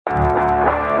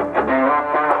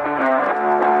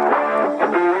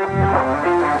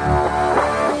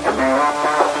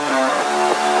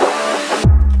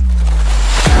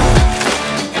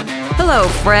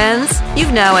friends.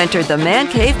 You've now entered the Man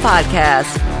Cave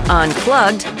Podcast,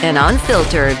 unplugged and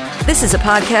unfiltered. This is a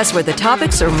podcast where the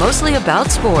topics are mostly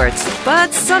about sports,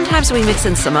 but sometimes we mix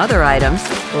in some other items,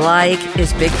 like,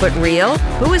 is Bigfoot real?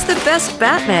 Who is the best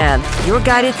Batman? You're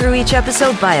guided through each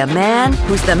episode by a man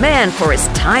who's the man for his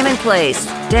time and place,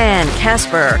 Dan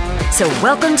Casper. So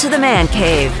welcome to the Man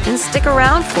Cave, and stick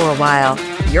around for a while.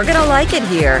 You're gonna like it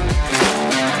here.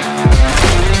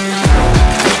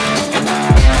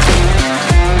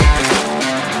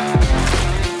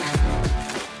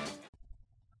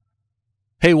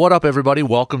 Hey, what up, everybody?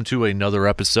 Welcome to another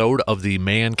episode of the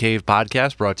Man Cave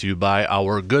Podcast, brought to you by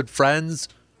our good friends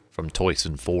from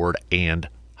Toyson Ford and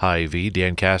Hy-Vee.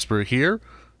 Dan Casper here,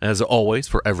 as always,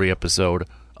 for every episode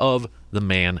of the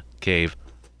Man Cave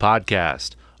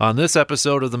Podcast. On this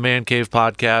episode of the Man Cave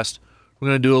Podcast, we're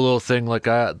going to do a little thing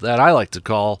that I like to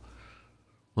call,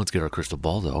 let's get our crystal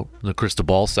ball, though, the crystal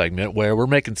ball segment, where we're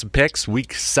making some picks,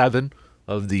 week 7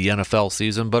 of the NFL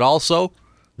season, but also,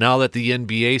 now that the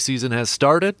NBA season has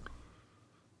started,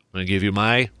 I'm going to give you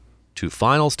my 2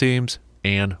 finals teams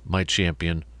and my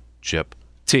championship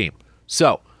team.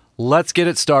 So, let's get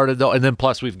it started, though. And then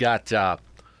plus we've got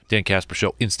Dan Casper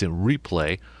Show Instant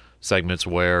Replay segments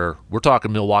where we're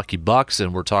talking Milwaukee Bucks,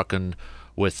 and we're talking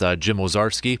with Jim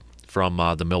Owczarski from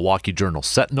the Milwaukee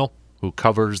Journal-Sentinel, who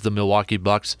covers the Milwaukee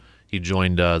Bucks. He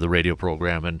joined the radio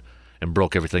program and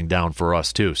broke everything down for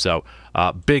us, too. So,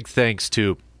 big thanks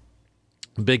to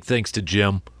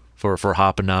Jim for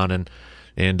hopping on and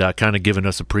kind of giving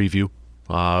us a preview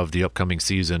of the upcoming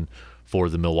season for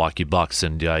the Milwaukee Bucks.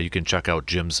 And you can check out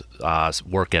Jim's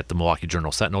work at the Milwaukee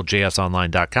Journal-Sentinel,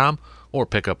 jsonline.com, or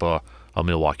pick up a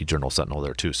Milwaukee Journal-Sentinel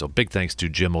there too. So big thanks to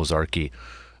Jim Owczarski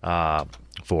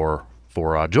for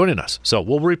joining us. So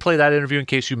we'll replay that interview in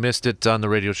case you missed it on the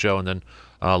radio show, and then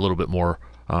a little bit more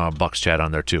Bucks chat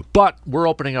on there too. But we're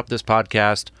opening up this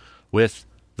podcast with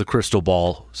the crystal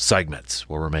ball segments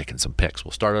where we're making some picks.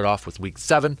 We'll start it off with week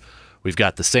 7. We've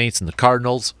got the Saints and the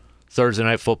Cardinals. Thursday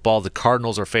Night Football. The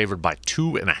Cardinals are favored by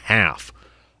 2.5.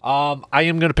 I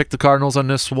am going to pick the Cardinals on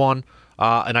this one,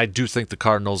 and I do think the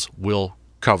Cardinals will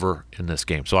cover in this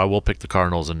game. So I will pick the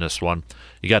Cardinals in this one.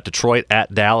 You got Detroit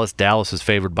at Dallas. Dallas is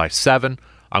favored by 7.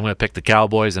 I'm going to pick the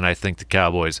Cowboys, and I think the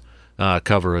Cowboys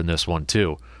cover in this one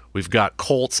too. We've got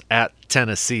Colts at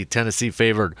Tennessee. Tennessee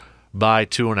favored by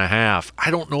 2.5.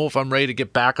 I don't know if I'm ready to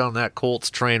get back on that Colts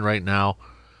train right now.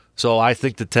 So I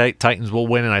think the Titans will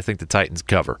win, and I think the Titans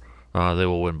cover. They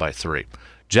will win by 3.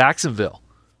 Jacksonville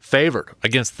favored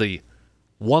against the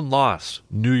one-loss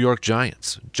New York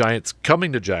Giants. Giants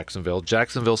coming to Jacksonville.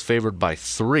 Jacksonville's favored by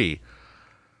 3.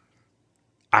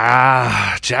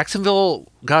 Jacksonville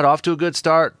got off to a good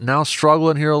start. Now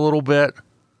struggling here a little bit.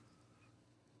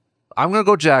 I'm going to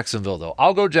go Jacksonville, though.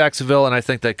 I'll go Jacksonville, and I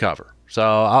think they cover. So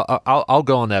I'll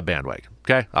go on that bandwagon.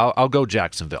 Okay, I'll go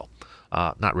Jacksonville.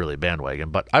 Not really a bandwagon,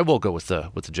 but I will go with the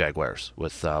Jaguars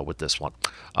with this one.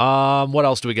 What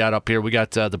else do we got up here? We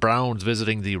got the Browns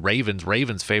visiting the Ravens.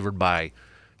 Ravens favored by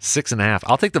 6.5.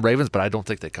 I'll take the Ravens, but I don't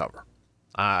think they cover.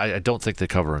 I don't think they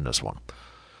cover in this one.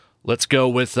 Let's go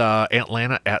with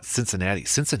Atlanta at Cincinnati.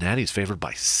 Cincinnati's favored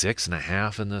by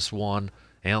 6.5 in this one.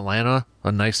 Atlanta,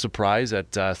 a nice surprise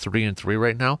at 3-3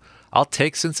 right now. I'll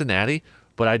take Cincinnati,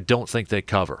 but I don't think they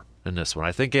cover in this one.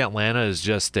 I think Atlanta is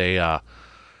just a,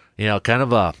 kind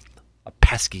of a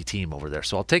pesky team over there.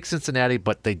 So I'll take Cincinnati,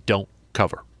 but they don't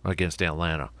cover against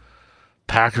Atlanta.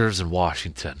 Packers and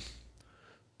Washington.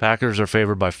 Packers are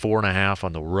favored by 4.5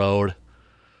 on the road.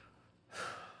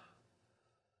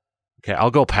 Okay,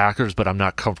 I'll go Packers, but I'm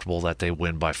not comfortable that they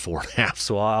win by 4.5.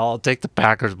 So I'll take the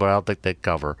Packers, but I don't think they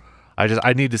cover.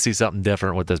 I need to see something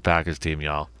different with this Packers team,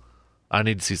 y'all. I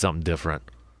need to see something different.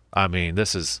 I mean,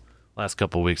 last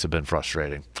couple of weeks have been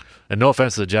frustrating. And no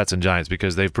offense to the Jets and Giants,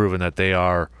 because they've proven that they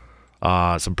are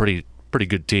some pretty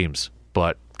good teams.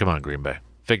 But come on, Green Bay.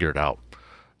 Figure it out.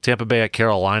 Tampa Bay at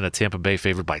Carolina. Tampa Bay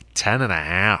favored by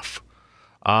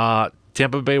 10.5.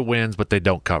 Tampa Bay wins, but they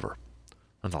don't cover.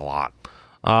 That's a lot.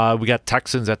 We got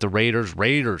Texans at the Raiders.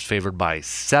 Raiders favored by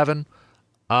 7.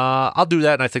 I'll do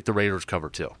that, and I think the Raiders cover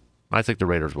too. I think the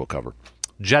Raiders will cover.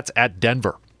 Jets at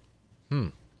Denver.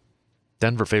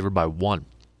 Denver favored by 1.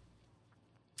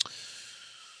 You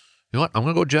know what? I'm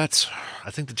going to go Jets.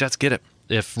 I think the Jets get it.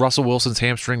 If Russell Wilson's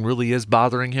hamstring really is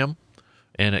bothering him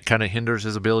and it kind of hinders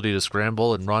his ability to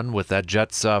scramble and run with that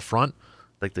Jets front,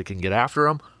 I think they can get after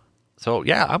him. So,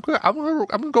 yeah, I'm going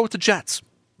to go with the Jets.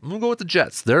 I'm going to go with the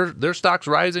Jets. Their stock's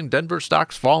rising. Denver's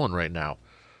stock's falling right now.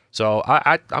 So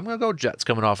I'm going to go Jets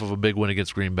coming off of a big win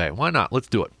against Green Bay. Why not? Let's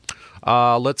do it.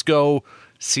 Let's go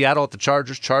Seattle at the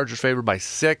Chargers. Chargers favored by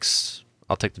 6.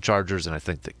 I'll take the Chargers, and I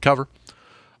think they cover.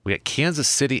 We got Kansas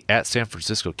City at San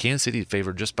Francisco. Kansas City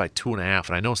favored just by 2.5,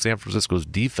 and I know San Francisco's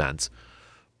defense,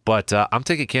 but I'm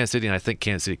taking Kansas City, and I think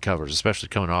Kansas City covers, especially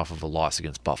coming off of a loss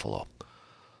against Buffalo.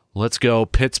 Let's go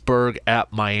Pittsburgh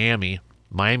at Miami.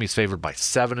 Miami's favored by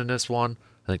 7 in this one.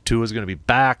 I think Tua is going to be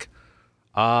back.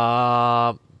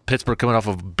 Pittsburgh coming off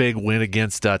of a big win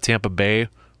against Tampa Bay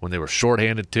when they were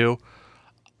shorthanded too.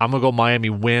 I'm going to go Miami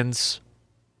wins.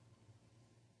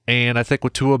 And I think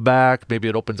with Tua back, maybe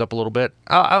it opens up a little bit.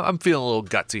 I'm feeling a little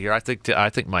gutsy here. I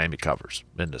think Miami covers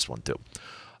in this one too.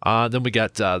 Then we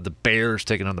got the Bears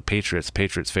taking on the Patriots. The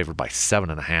Patriots favored by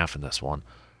 7.5 in this one.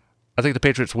 I think the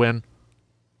Patriots win.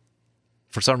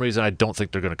 For some reason, I don't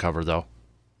think they're going to cover though.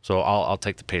 So I'll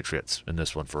take the Patriots in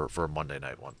this one for a Monday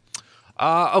night one.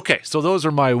 Okay, so those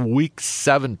are my Week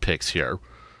 7 picks here.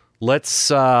 Let's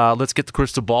get the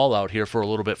crystal ball out here for a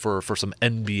little bit for some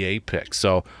NBA picks.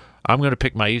 So I'm going to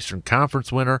pick my Eastern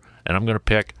Conference winner, and I'm going to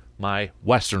pick my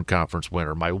Western Conference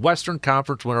winner. My Western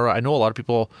Conference winner, I know a lot of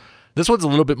people, this one's a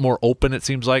little bit more open, it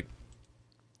seems like.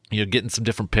 You're getting some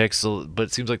different picks, but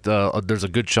it seems like there's a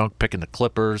good chunk picking the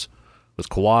Clippers with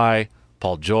Kawhi,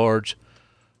 Paul George,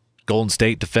 Golden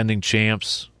State defending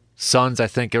champs. Suns, I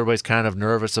think everybody's kind of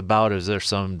nervous about. Is there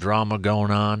some drama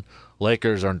going on?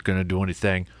 Lakers aren't going to do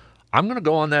anything. I'm going to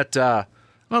go on that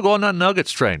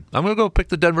Nuggets train. I'm going to go pick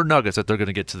the Denver Nuggets that they're going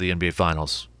to get to the NBA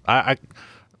Finals.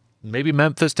 Maybe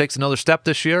Memphis takes another step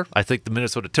this year. I think the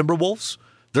Minnesota Timberwolves,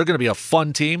 they're going to be a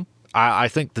fun team. I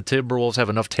think the Timberwolves have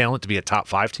enough talent to be a top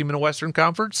 5 team in a Western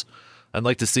Conference. I'd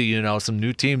like to see some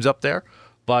new teams up there.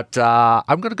 But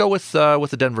I'm going to go with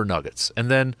the Denver Nuggets.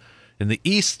 And then in the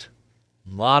East,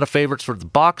 a lot of favorites for the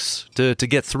Bucks to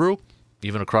get through,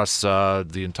 even across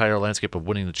the entire landscape of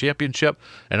winning the championship.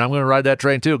 And I'm going to ride that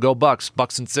train too. Go Bucks.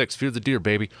 Bucks and 6. Fear the deer,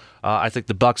 baby. I think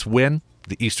the Bucks win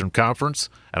the Eastern Conference,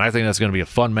 and I think that's going to be a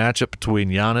fun matchup between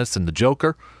Giannis and the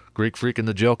Joker, Greek Freak and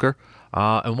the Joker.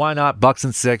 And why not Bucks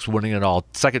and 6 winning it all?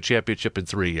 Second championship in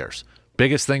 3 years.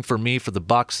 Biggest thing for me for the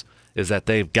Bucks is that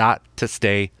they've got to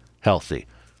stay healthy.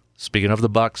 Speaking of the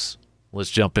Bucks,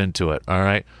 let's jump into it. All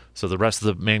right. So the rest of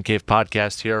the Man Cave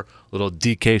podcast here, little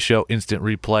DK show, instant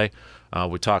replay.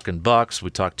 We're talking Bucks. We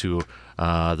talked to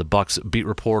the Bucks beat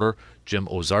reporter, Jim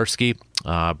Owczarski,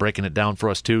 breaking it down for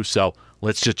us too. So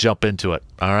let's just jump into it.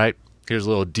 All right. Here's a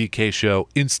little DK show,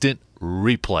 instant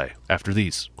replay after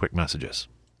these quick messages.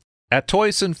 At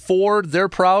Toyson Ford, they're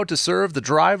proud to serve the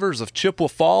drivers of Chippewa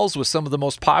Falls with some of the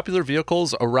most popular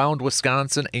vehicles around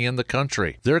Wisconsin and the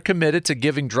country. They're committed to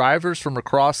giving drivers from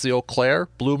across the Eau Claire,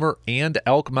 Bloomer, and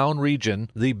Elk Mound region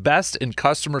the best in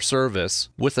customer service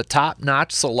with a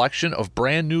top-notch selection of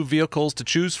brand-new vehicles to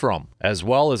choose from, as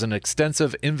well as an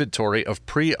extensive inventory of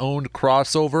pre-owned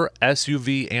crossover,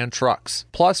 SUV, and trucks.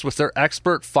 Plus, with their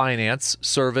expert finance,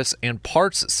 service, and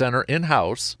parts center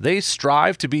in-house, they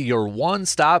strive to be your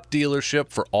one-stop dealership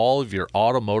for all of your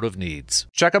automotive needs.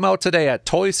 Check them out today at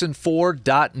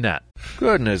toysonford.net.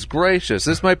 Goodness gracious,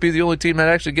 this might be the only team that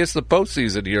actually gets the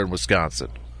postseason here in Wisconsin.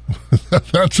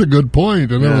 That's a good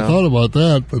point. I never thought about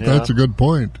that, but that's a good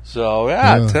point. So,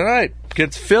 tonight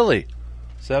against Philly,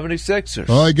 76ers.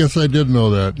 Oh, I guess I did know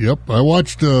that. Yep. I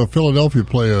watched Philadelphia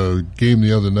play a game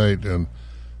the other night, and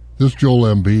this Joel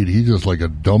Embiid, he's just like a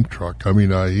dump truck. I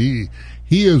mean,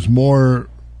 he is more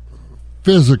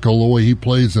physical the way he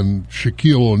plays than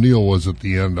Shaquille O'Neal was at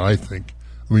the end, I think.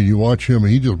 I mean, you watch him,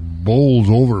 and he just bowls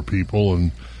over people,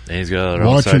 and he's got an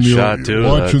outside shot, too.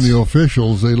 Watching the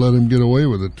officials, they let him get away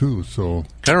with it, too. So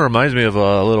kind of reminds me of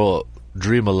a little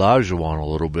Dream Olajuwon a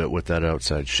little bit with that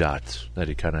outside shot that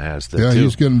he kind of has there, too.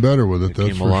 He's getting better with it,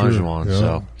 that's for Olajuwon, sure.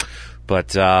 So. But,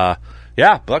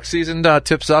 Bucs season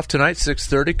tips off tonight,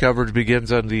 6:30. Coverage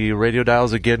begins on the radio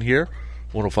dials again here.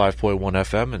 105.1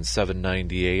 FM and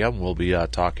 790 AM. We'll be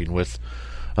talking with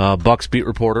Bucks beat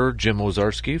reporter Jim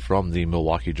Owczarski from the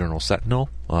Milwaukee Journal-Sentinel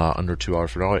under 2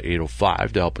 hours from now at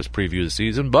 8:05 to help us preview the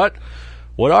season. But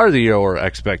what are your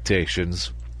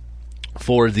expectations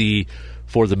for the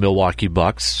Milwaukee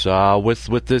Bucks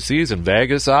with this season?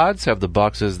 Vegas odds have the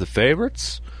Bucks as the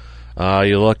favorites.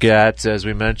 You look at, as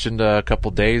we mentioned a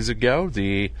couple days ago,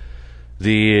 the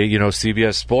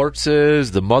CBS Sports,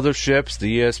 the motherships,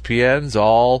 the ESPNs,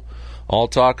 all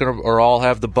talking or all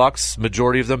have the Bucks.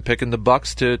 Majority of them picking the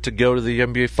Bucks to go to the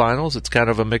NBA Finals. It's kind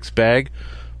of a mixed bag,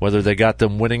 whether they got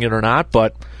them winning it or not.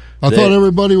 But I thought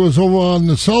everybody was over on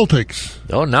the Celtics.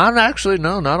 No, not actually.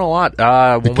 No, not a lot.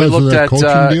 When we looked at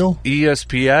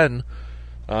ESPN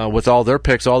with all their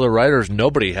picks, all their writers,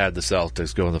 nobody had the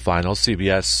Celtics go in the finals.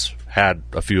 CBS had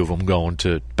a few of them going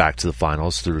back to the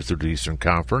finals through the Eastern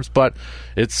Conference, but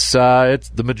it's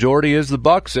the majority is the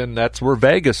Bucks, and that's where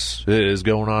Vegas is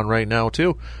going on right now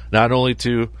too. Not only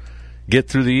to get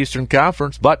through the Eastern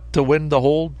Conference, but to win the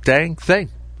whole dang thing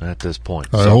at this point.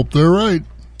 I hope they're right.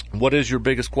 What is your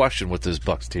biggest question with this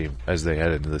Bucks team as they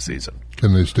head into the season?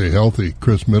 Can they stay healthy?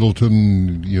 Chris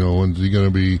Middleton, when's he going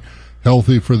to be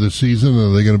healthy for the season?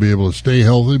 Are they going to be able to stay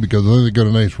healthy? Because I think they've got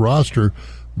a nice roster,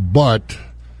 but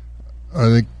I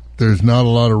think there's not a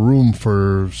lot of room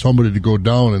for somebody to go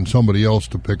down and somebody else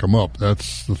to pick them up.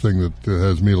 That's the thing that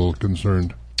has me a little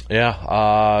concerned.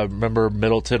 Yeah, remember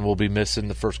Middleton will be missing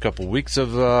the first couple weeks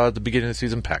of the beginning of the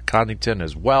season. Pat Connaughton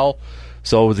as well.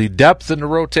 So the depth in the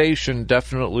rotation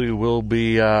definitely will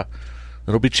be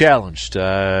it'll be challenged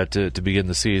to begin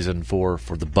the season for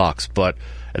the Bucks.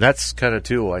 And that's kind of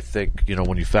too, I think,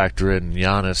 when you factor in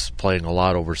Giannis playing a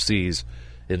lot overseas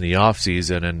in the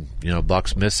offseason and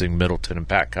Bucks missing Middleton and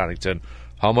Pat Connaughton,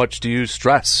 how much do you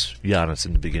stress Giannis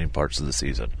in the beginning parts of the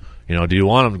season? Do you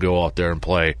want him to go out there and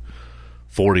play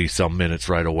 40-some minutes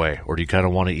right away, or do you kind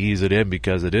of want to ease it in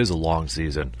because it is a long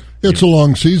season? It's a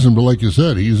long season, but like you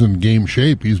said, he's in game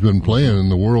shape. He's been playing in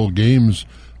the World Games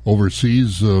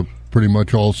overseas pretty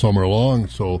much all summer long,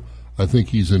 so I think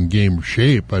he's in game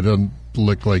shape. I don't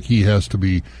look like he has to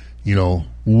be,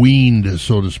 weaned,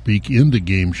 so to speak, into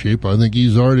game shape. I think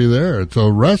he's already there. It's the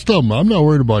rest of them. I'm not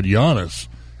worried about Giannis.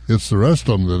 It's the rest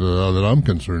of them that I'm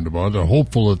concerned about. I'm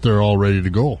hopeful that they're all ready to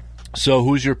go. So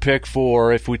who's your pick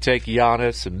for, if we take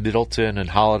Giannis and Middleton and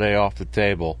Holiday off the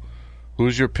table,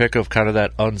 who's your pick of kind of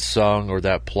that unsung or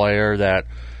that player that,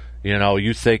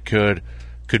 you think could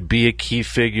be a key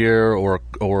figure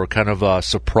or kind of a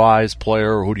surprise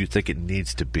player, or who do you think it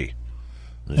needs to be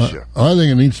this year? I think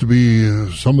it needs to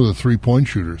be some of the three-point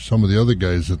shooters, some of the other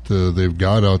guys that they've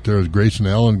got out there. Is Grayson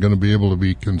Allen going to be able to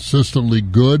be consistently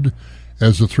good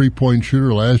as a three-point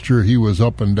shooter? Last year he was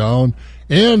up and down.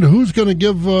 And who's going to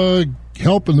give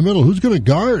help in the middle? Who's going to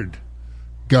guard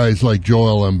guys like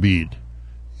Joel Embiid?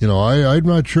 I'm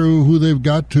not sure who they've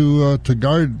got to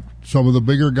guard some of the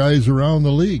bigger guys around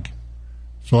the league.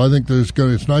 So I think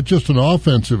it's not just an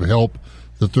offensive help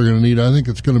that they're going to need. I think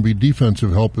it's going to be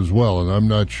defensive help as well. And I'm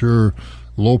not sure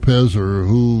Lopez or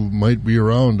who might be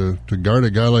around to guard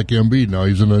a guy like Embiid. Now,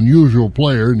 he's an unusual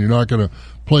player, and you're not going to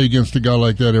play against a guy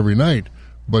like that every night.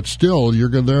 But still,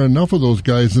 there are enough of those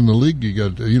guys in the league. You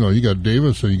got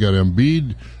Davis and you got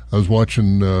Embiid. I was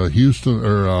watching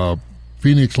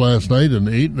Phoenix last night, and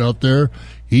Ayton out there.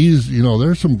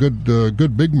 There's some good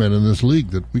big men in this league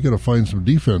that we got to find some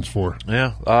defense for.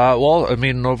 Yeah.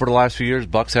 Over the last few years,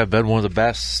 Bucks have been one of the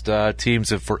best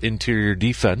teams for interior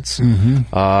defense throughout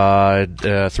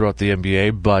the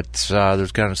NBA. But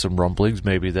there's kind of some rumblings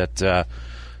maybe that.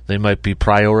 They might be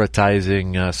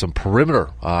prioritizing some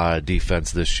perimeter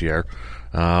defense this year,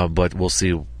 but we'll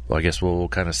see. I guess we'll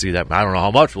kind of see that. I don't know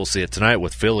how much we'll see it tonight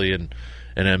with Philly and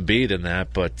Embiid in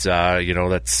that, but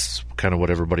that's kind of what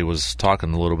everybody was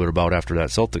talking a little bit about after that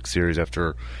Celtics series.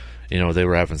 After they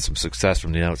were having some success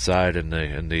from the outside and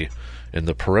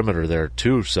the perimeter there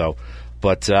too. So,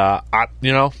 but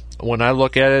when I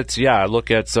look at it, I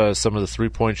look at some of the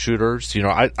three-point shooters.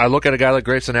 I look at a guy like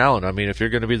Grayson Allen. I mean, if you're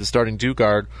going to be the starting two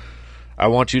guard, I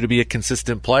want you to be a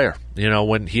consistent player.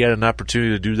 When he had an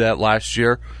opportunity to do that last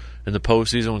year in the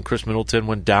postseason when Chris Middleton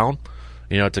went down,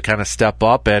 to kind of step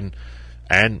up and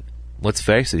let's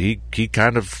face it, he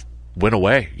kind of went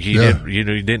away. He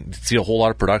didn't see a whole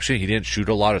lot of production. He didn't shoot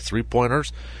a lot of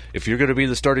three-pointers. If you're going to be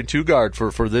the starting two guard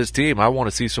for this team, I want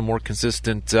to see some more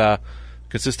consistent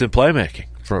playmaking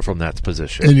from that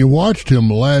position. And you watched him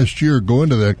last year go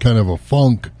into that kind of a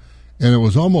funk, and it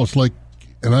was almost like,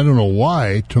 and I don't know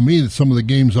why, to me, some of the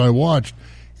games I watched,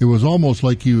 it was almost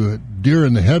like you deer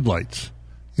in the headlights.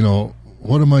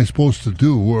 What am I supposed to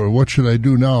do? Or what should I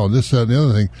do now? This, that, and the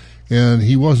other thing. And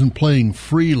he wasn't playing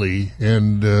freely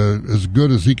and as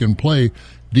good as he can play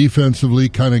defensively,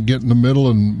 kind of get in the middle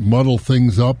and muddle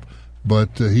things up.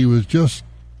 But he was just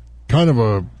kind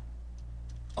of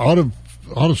out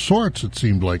of sorts, it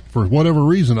seemed like, for whatever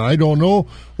reason. I don't know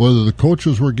whether the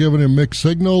coaches were giving him mixed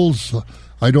signals.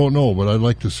 I don't know, but I'd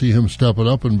like to see him step it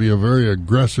up and be a very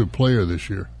aggressive player this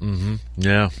year. Mm-hmm.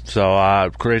 Yeah.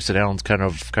 So Grayson Allen's kind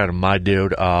of my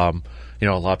dude. A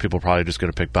lot of people are probably just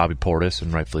going to pick Bobby Portis,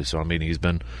 and rightfully so. I mean, he's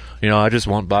been, I just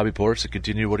want Bobby Portis to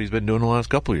continue what he's been doing the last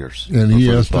couple of years. And he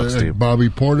has to, Bobby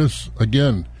Portis,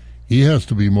 again, he has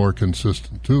to be more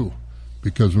consistent too,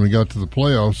 because when we got to the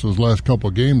playoffs, those last couple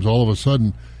of games, all of a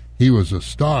sudden he was a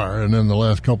star, and then the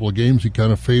last couple of games he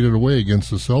kind of faded away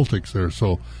against the Celtics there.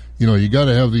 So, you got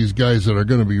to have these guys that are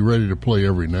going to be ready to play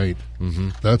every night. Mm-hmm.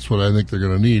 That's what I think they're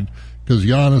going to need, because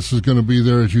Giannis is going to be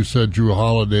there, as you said, Drew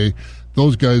Holiday.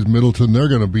 Those guys, Middleton, they're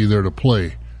going to be there to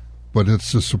play. but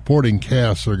it's the supporting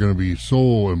casts that are going to be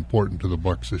so important to the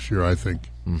Bucks this year, I think.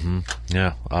 Mm-hmm.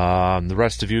 Yeah. The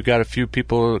rest of you got a few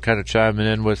people kind of chiming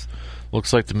in with,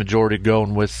 looks like the majority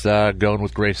going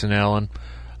with Grayson Allen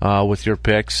with your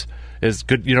picks. Is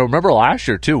good. Remember last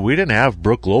year too, we didn't have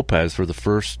Brook Lopez for the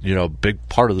first big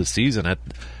part of the season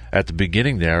at the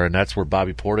beginning there, and that's where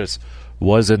Bobby Portis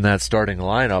was in that starting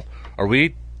lineup. Are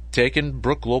we taking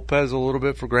Brook Lopez a little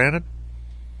bit for granted?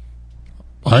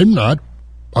 I'm not.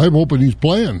 I'm hoping he's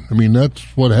playing. I mean, that's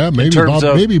what happened.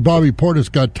 Maybe Bobby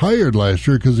Portis got tired last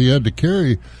year because he had to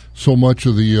carry so much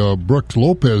of the Brooks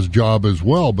Lopez job as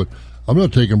well. But I'm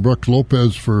not taking Brooks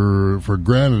Lopez for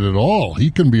granted at all.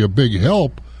 He can be a big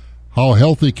help. How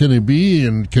healthy can he be,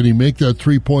 and can he make that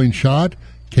 3-point shot?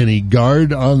 Can he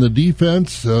guard on the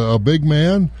defense, a big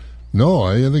man? No,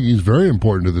 I think he's very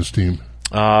important to this team.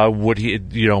 Would he,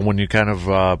 when you kind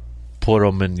of put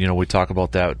him in, we talk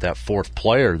about that fourth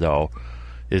player, though,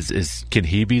 can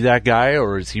he be that guy,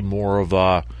 or is he more of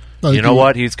a,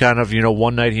 what, he's kind of,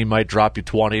 one night he might drop you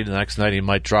 20, the next night he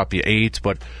might drop you 8,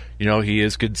 but, he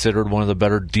is considered one of the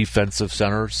better defensive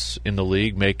centers in the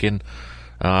league, making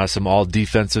some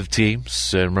all-defensive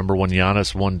teams. And remember when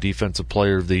Giannis won Defensive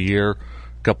Player of the Year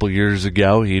a couple of years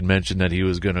ago, he'd mentioned that he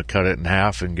was going to cut it in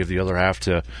half and give the other half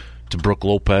to Brook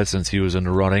Lopez since he was in the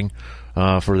running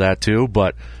for that too.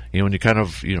 But when you kind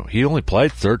of he only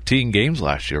played 13 games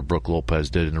last year, Brook Lopez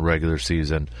did in the regular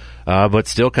season, but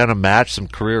still kind of matched some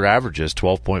career averages,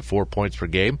 12.4 points per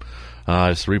game.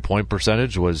 His 3-point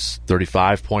percentage was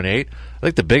 35.8. I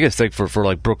think the biggest thing for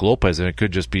like Brook Lopez, and it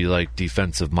could just be like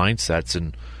defensive mindsets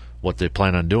and what they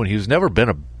plan on doing. He's never been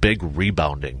a big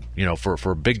rebounding,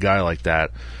 for a big guy like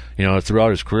that. Throughout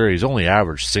his career, he's only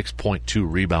averaged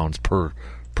 6.2 rebounds per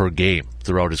game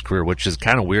throughout his career, which is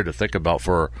kind of weird to think about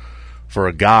for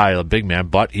a guy, a big man.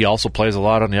 But he also plays a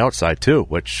lot on the outside too,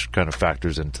 which kind of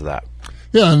factors into that.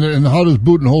 Yeah, and how does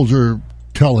Budenholzer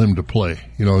tell him to play?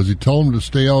 Does he tell him to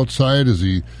stay outside? Is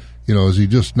he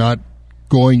just not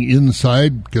going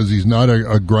inside because he's not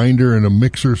a grinder and a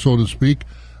mixer, so to speak?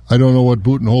 I don't know what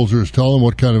Budenholzer is telling him,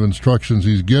 what kind of instructions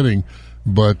he's getting,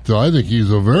 but I think he's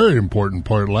a very important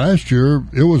part. Last year,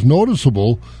 it was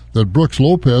noticeable that Brooks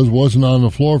Lopez wasn't on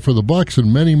the floor for the Bucks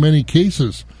in many, many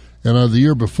cases. And the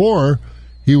year before,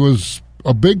 he was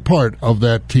a big part of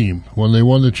that team when they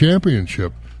won the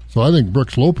championship. So I think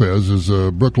Brook Lopez is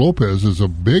a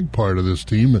big part of this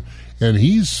team, and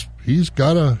he's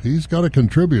got to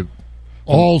contribute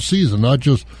all season, not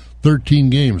just 13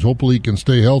 games. Hopefully he can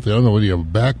stay healthy. I don't know, did he have a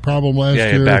back problem last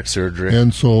year? Yeah, back surgery.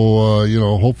 And so,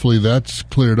 hopefully that's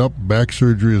cleared up. Back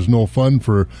surgery is no fun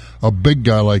for a big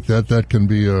guy like that. That can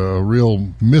be a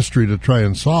real mystery to try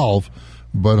and solve.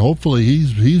 But hopefully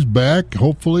he's back,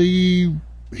 hopefully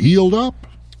healed up.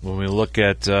 When we look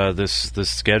at this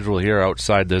schedule here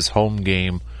outside this home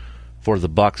game for the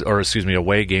Bucks,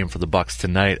 away game for the Bucks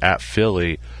tonight at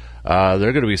Philly, they're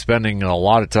going to be spending a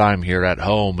lot of time here at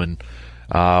home, and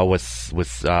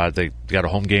they got a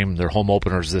home game. Their home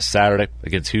openers this Saturday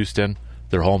against Houston.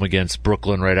 They're home against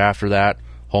Brooklyn right after that.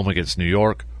 Home against New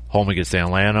York. Home against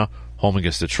Atlanta. Home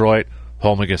against Detroit.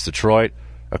 Home against Detroit.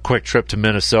 A quick trip to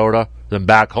Minnesota. Then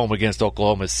back home against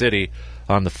Oklahoma City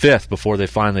on the 5th before they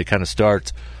finally kind of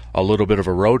start a little bit of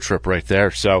a road trip right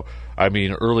there. So, I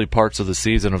mean, early parts of the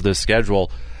season of this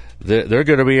schedule, they're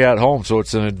going to be at home. So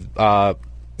it's a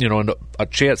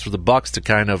chance for the Bucks to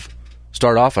kind of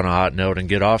start off on a hot note and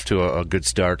get off to a good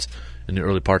start in the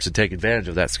early parts and take advantage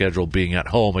of that schedule being at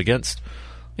home against,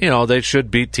 they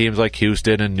should beat teams like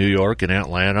Houston and New York and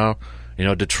Atlanta,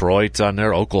 Detroit's on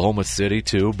there, Oklahoma City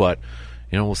too, but,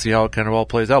 we'll see how it kind of all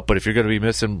plays out. But if you're going to be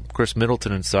missing Chris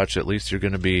Middleton and such, at least you're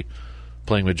going to be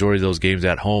playing majority of those games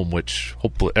at home, which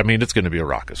hopefully, it's going to be a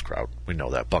raucous crowd. We know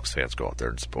that. Bucks fans go out there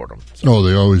and support them. So. Oh,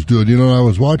 they always do it. I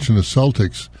was watching the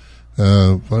Celtics,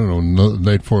 I don't know,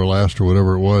 night before last or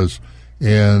whatever it was,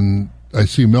 and I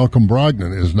see Malcolm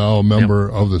Brogdon is now a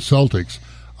member of the Celtics.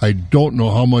 I don't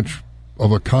know how much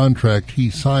of a contract he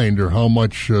signed or how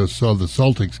much the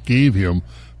Celtics gave him,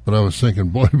 but I was thinking,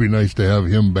 boy, it'd be nice to have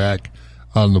him back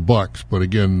on the Bucks. But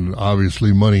again,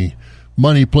 obviously money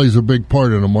plays a big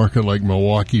part in a market like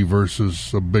Milwaukee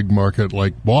versus a big market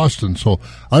like Boston. So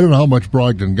I don't know how much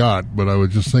Brogdon got, but I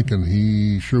was just thinking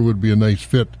he sure would be a nice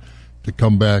fit to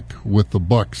come back with the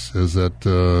Bucks as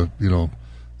that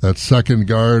that second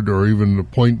guard or even the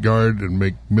point guard and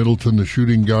make Middleton the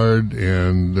shooting guard.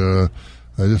 And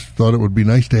I just thought it would be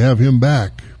nice to have him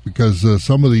back because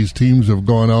some of these teams have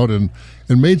gone out and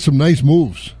made some nice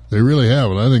moves. They really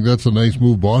have, and I think that's a nice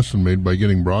move Boston made by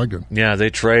getting Brogdon. Yeah, they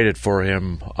traded for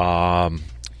him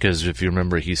because if you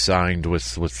remember, he signed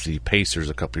with the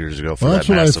Pacers a couple years ago for Well, that that's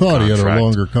what I massive thought. contract. He had a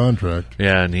longer contract.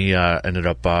 Yeah, and he ended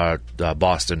up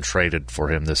Boston traded for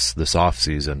him this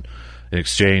offseason in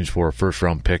exchange for a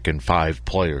first-round pick and 5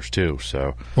 players, too.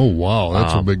 So, Oh, wow.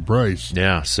 That's a big price.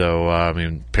 yeah, so,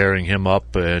 pairing him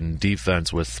up in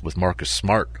defense with Marcus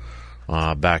Smart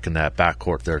back in that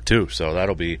backcourt there, too. So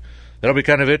that'll be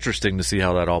kind of interesting to see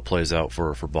how that all plays out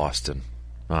for Boston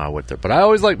with it. But I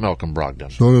always liked Malcolm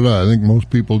Brogdon. So did I. I think most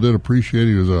people did appreciate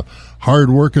it. He was a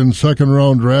hard-working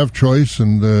second-round draft choice,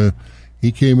 and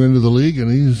he came into the league,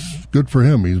 and he's good for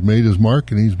him. He's made his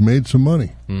mark, and he's made some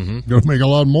money. Mm-hmm. Going to make a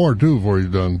lot more, too, before he's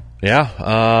done.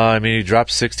 Yeah, he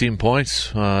dropped 16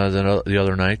 points the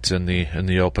other night in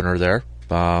the opener there.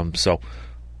 So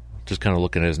just kind of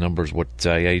looking at his numbers.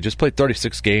 He just played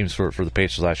 36 games for the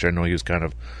Pacers last year. I know he was kind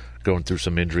of going through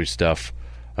some injury stuff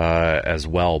as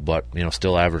well, but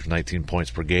still averaged 19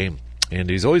 points per game. And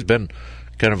he's always been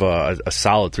kind of a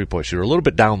solid three-point shooter. A little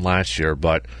bit down last year,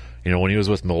 but when he was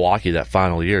with Milwaukee that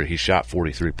final year, he shot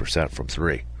 43% from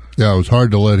three. Yeah, it was hard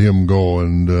to let him go,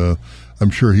 and I'm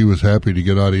sure he was happy to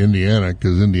get out of Indiana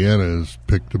because Indiana is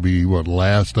picked to be,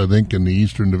 last, I think, in the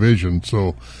Eastern Division.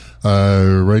 So,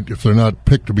 if they're not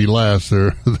picked to be last,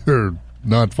 they're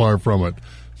not far from it.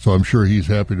 So I'm sure he's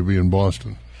happy to be in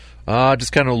Boston.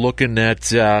 Just kind of looking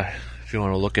at, if you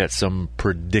want to look at some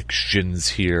predictions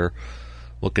here,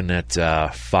 looking at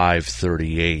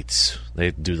 538.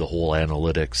 They do the whole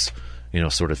analytics,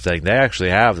 sort of thing. They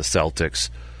actually have the Celtics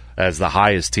as the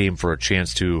highest team for a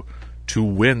chance to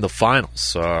win the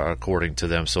finals, according to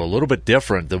them. So a little bit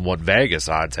different than what Vegas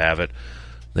odds have it.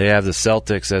 They have the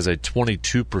Celtics as a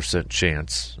 22%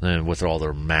 chance, and with all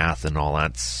their math and all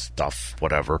that stuff,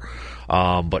 whatever.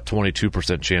 But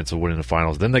 22% chance of winning the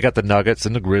finals. Then they got the Nuggets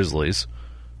and the Grizzlies,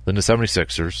 then the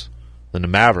 76ers, then the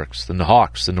Mavericks, then the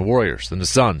Hawks, then the Warriors, then the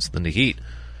Suns, then the Heat,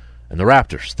 and the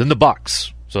Raptors, then the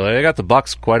Bucks. So they got the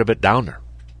Bucks quite a bit down there.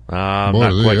 I'm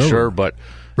not quite sure, but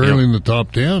barely in the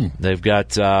top 10. They've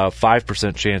got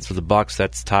 5% chance for the Bucks.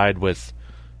 That's tied with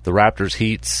the Raptors,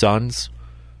 Heat, Suns.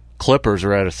 Clippers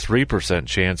are at a 3%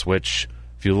 chance, which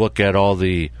if you look at all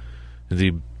the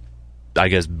I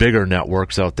guess bigger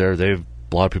networks out there, a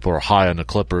lot of people are high on the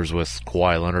Clippers with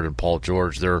Kawhi Leonard and Paul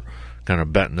George. They're kind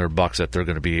of betting their bucks that they're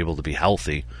going to be able to be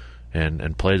healthy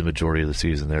and play the majority of the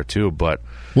season there too. But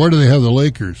where do they have the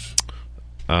Lakers?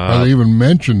 Are they even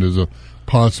mentioned as a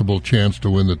possible chance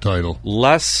to win the title?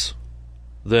 Less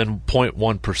than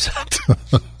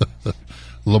 0.1%.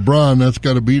 LeBron, that's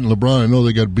got to beat LeBron. I know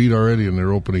they got beat already in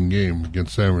their opening game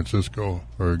against San Francisco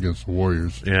or against the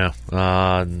Warriors. Yeah,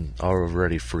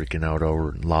 already freaking out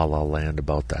over La La Land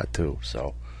about that too.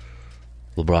 So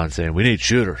LeBron saying, we need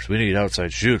shooters. We need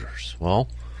outside shooters. Well,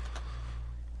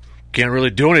 can't really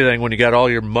do anything when you got all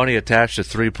your money attached to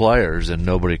 3 players and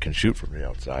nobody can shoot from the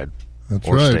outside. That's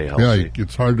or right. Stay healthy. Yeah,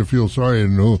 it's hard to feel sorry. I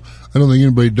don't think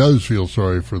anybody does feel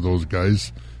sorry for those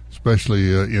guys,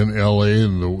 especially in L.A.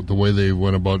 and the way they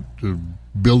went about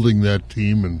building that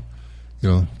team. And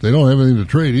they don't have anything to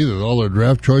trade either. All their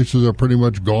draft choices are pretty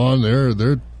much gone.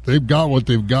 They've got what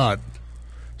they've got.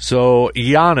 So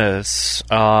Giannis,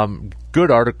 good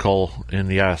article in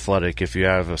The Athletic. If you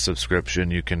have a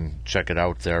subscription, you can check it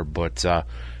out there. But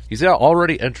he's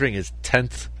already entering his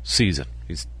 10th season.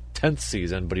 He's 10th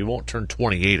season, but he won't turn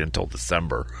 28 until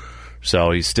December.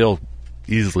 So he's still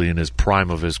easily in his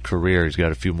prime of his career. He's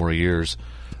got a few more years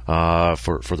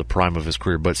for the prime of his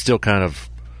career, but still kind of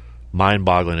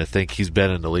mind-boggling to think he's been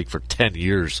in the league for 10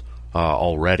 years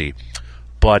already.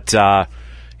 But,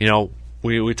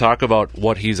 we talk about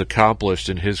what he's accomplished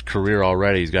in his career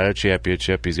already. He's got a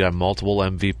championship. He's got multiple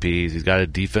MVPs. He's got a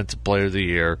Defensive Player of the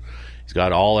Year. He's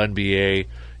got all NBA,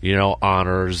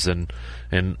 honors and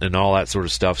all that sort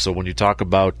of stuff. So when you talk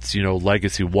about,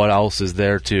 legacy, what else is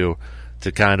there to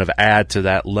kind of add to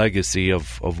that legacy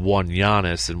of one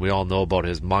Giannis? And we all know about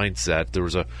his mindset. There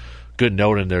was a good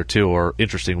note in there too, or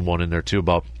interesting one in there too,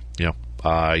 about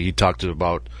he talked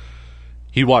about,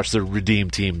 he watched the Redeem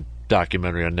Team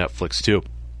documentary on Netflix too,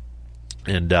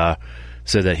 and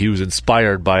said that he was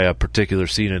inspired by a particular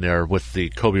scene in there with the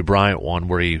Kobe Bryant one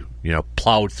where he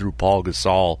plowed through Paul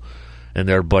Gasol in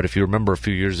there. But if you remember a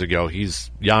few years ago,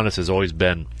 Giannis has always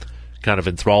been kind of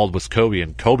enthralled with Kobe,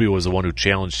 and Kobe was the one who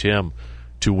challenged him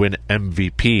to win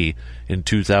MVP in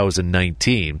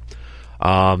 2019.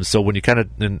 So when you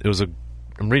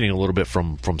I'm reading a little bit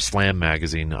from Slam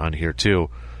Magazine on here too.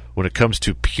 When it comes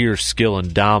to pure skill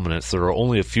and dominance, there are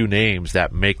only a few names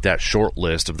that make that short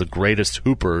list of the greatest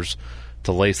hoopers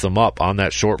to lace them up. On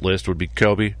that short list would be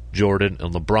Kobe, Jordan,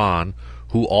 and LeBron,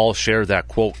 who all share that,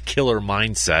 quote, killer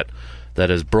mindset that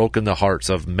has broken the hearts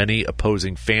of many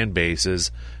opposing fan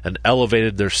bases and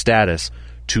elevated their status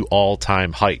to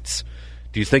all-time heights.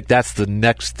 Do you think that's the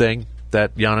next thing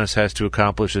that Giannis has to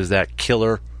accomplish, is that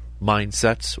killer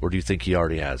mindsets, or do you think he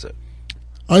already has it?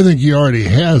 I think he already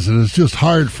has it. It's just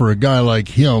hard for a guy like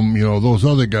him. Those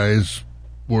other guys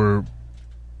were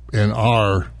and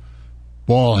are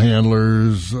ball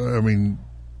handlers. And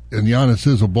Giannis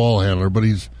is a ball handler, but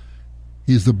he's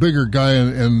the bigger guy,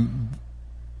 and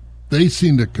they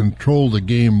seem to control the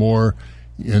game more,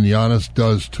 and Giannis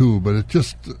does too. But it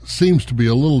just seems to be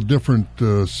a little different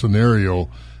scenario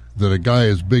that a guy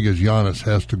as big as Giannis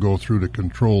has to go through to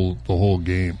control the whole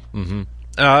game. Mm-hmm.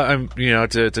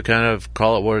 To kind of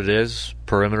call it what it is,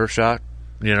 perimeter shot.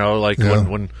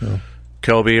 When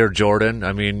Kobe or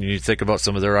Jordan, you think about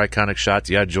some of their iconic shots.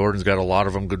 Yeah, Jordan's got a lot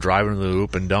of them go driving to the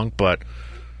hoop and dunk, but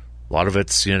a lot of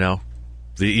it's,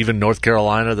 even North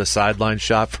Carolina, the sideline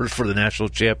shot for the national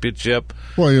championship.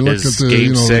 Well, you look at the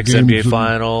Game 6 the NBA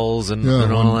Finals and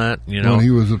all that. When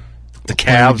he was the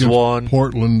Cavs won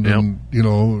Portland, and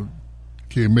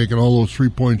making all those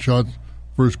 3-point shots.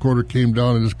 First quarter came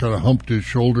down and just kind of humped his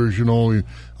shoulders.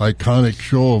 Iconic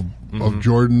show of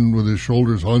Jordan with his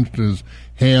shoulders hunched and his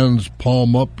hands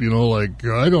palm up. Like,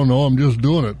 I don't know, I'm just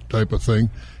doing it type of thing.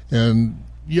 And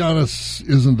Giannis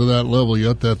isn't to that level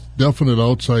yet. That definite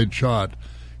outside shot.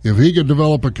 If he could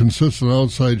develop a consistent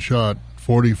outside shot,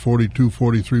 40, 42,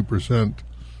 43%,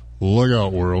 look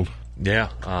out, world. Yeah,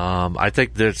 I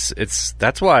think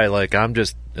that's why I'm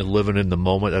just living in the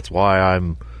moment. That's why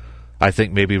I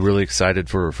think maybe really excited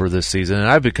for this season. And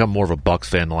I've become more of a Bucks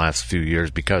fan the last few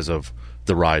years because of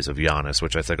the rise of Giannis,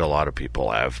 which I think a lot of people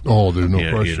have. Oh, there's no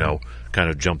question. Kind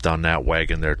of jumped on that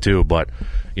wagon there too. But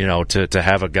to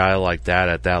have a guy like that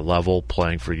at that level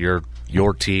playing for your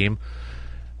team,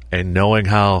 and knowing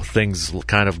how things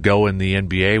kind of go in the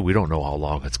NBA, we don't know how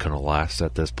long it's going to last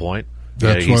at this point.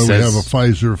 That's why we have a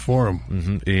Pfizer for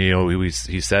him.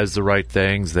 Mm-hmm, he says the right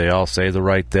things. They all say the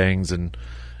right things and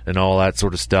all that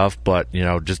sort of stuff. But,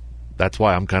 just that's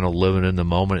why I'm kind of living in the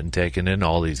moment and taking in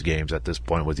all these games at this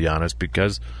point with Giannis,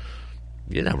 because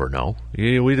you never know.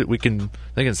 They can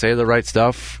say the right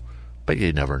stuff, but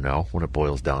you never know when it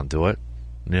boils down to it.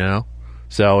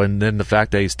 So, and then the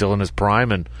fact that he's still in his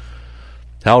prime, and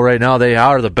hell, right now they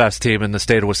are the best team in the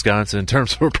state of Wisconsin in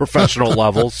terms of a professional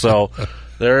level. So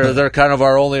they're kind of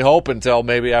our only hope until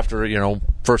maybe after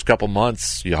first couple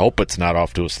months. You hope it's not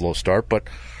off to a slow start, but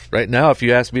right now, if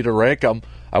you ask me to rank them,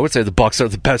 I would say the Bucks are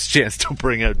the best chance to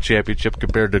bring a championship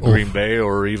compared to Green Bay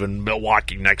or even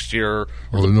Milwaukee next year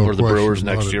or the Brewers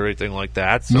next year, anything like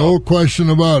that. So. No question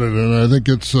about it, and I think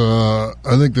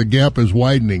I think the gap is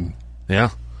widening. Yeah.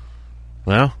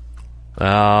 Well,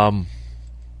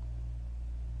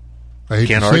 I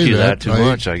can't argue that too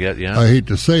much. I get. Yeah. I hate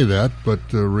to say that,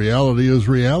 but reality is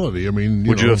reality.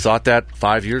 Would you have thought that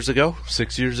 5 years ago,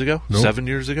 6 years ago, Nope. 7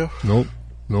 years ago? Nope.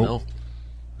 No.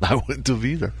 I wouldn't have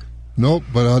either. Nope,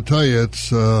 but I'll tell you,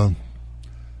 it's. I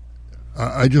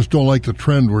just don't like the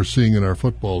trend we're seeing in our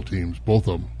football teams, both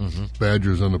of them,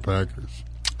 Badgers and the Packers.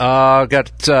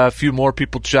 Got a few more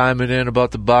people chiming in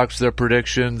about the Bucks, their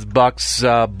predictions. Bucks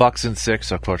in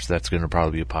 6. Of course, that's going to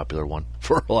probably be a popular one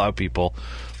for a lot of people.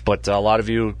 But a lot of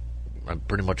you,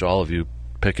 pretty much all of you,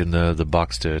 picking the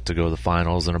Bucks to go to the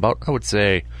finals, and about, I would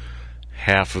say,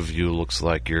 half of you looks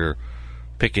like you're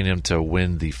picking him to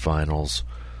win the finals.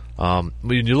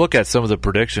 When you look at some of the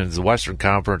predictions, the Western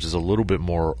Conference is a little bit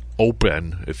more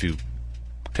open if you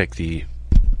take the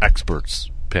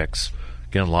experts' picks.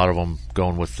 Again, a lot of them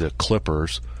going with the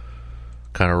Clippers,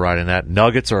 kind of riding that.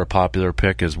 Nuggets are a popular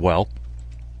pick as well.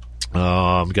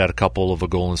 Got a couple of the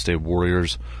Golden State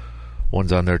Warriors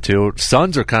ones on there too.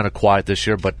 Suns are kind of quiet this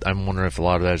year, but I'm wondering if a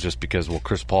lot of that is just because,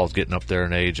 Chris Paul's getting up there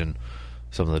in age and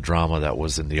some of the drama that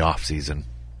was in the offseason.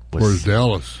 Where's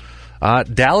Dallas?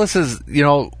 Dallas is,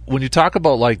 when you talk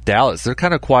about Dallas, they're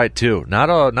kind of quiet too. Not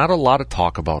a lot of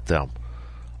talk about them.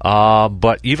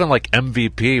 But even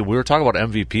MVP, we were talking about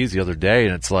MVPs the other day,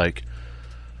 and it's Luka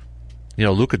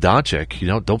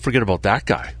Doncic. Don't forget about that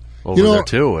guy over there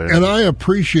too. And I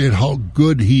appreciate how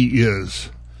good he is,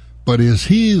 but is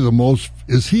he a most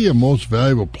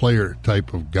valuable player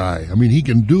type of guy? He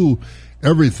can do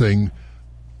everything.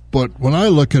 But when I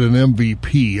look at an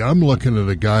MVP, I'm looking at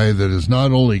a guy that is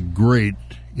not only great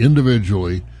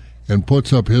individually and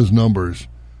puts up his numbers,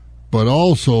 but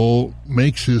also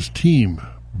makes his team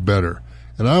better.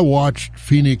 And I watched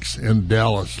Phoenix and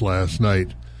Dallas last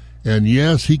night, and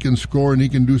yes, he can score and he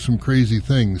can do some crazy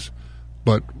things,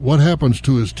 but what happens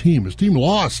to his team? His team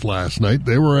lost last night.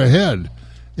 They were ahead.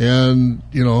 And,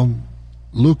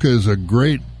 Luka is a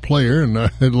great player, and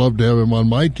I'd love to have him on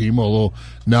my team, although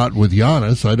not with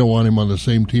Giannis. I don't want him on the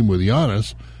same team with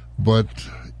Giannis. But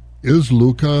is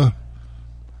Luka,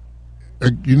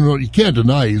 you can't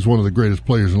deny he's one of the greatest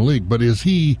players in the league, but is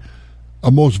he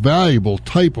a most valuable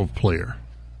type of player?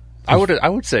 I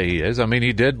would say he is. I mean,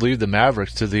 he did lead the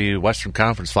Mavericks to the Western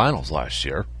Conference Finals last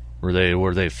year,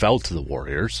 where they fell to the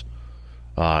Warriors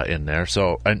in there.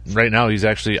 So, and right now he's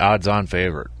actually odds-on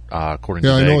favorite according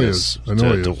to Vegas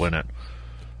to win it.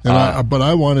 And but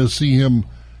I want to see him,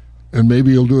 and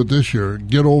maybe he'll do it this year,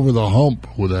 get over the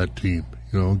hump with that team.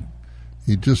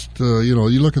 He just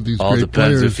you look at these all great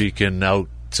players. All depends if he can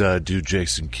outdo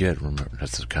Jason Kidd. Remember,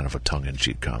 that's kind of a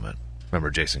tongue-in-cheek comment. Remember,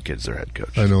 Jason Kidd's their head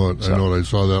coach. I know it. So. I know it. I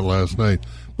saw that last night.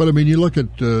 But I mean, you look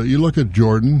at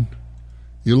Jordan,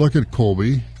 you look at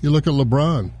Kobe, you look at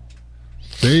LeBron.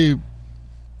 They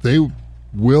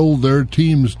willed their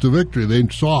teams to victory. They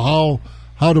saw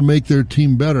how to make their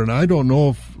team better. And I don't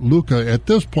know if Luka, at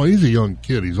this point, he's a young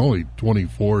kid. He's only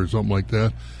 24 or something like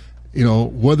that.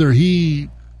 Whether he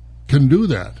can do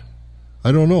that.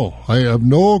 I don't know. I have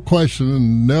no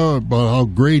question now about how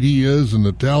great he is and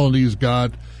the talent he's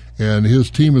got. And his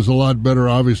team is a lot better,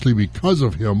 obviously, because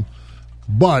of him.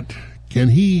 But can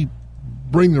he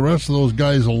bring the rest of those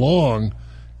guys along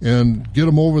and get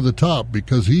them over the top?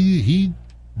 Because he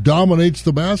dominates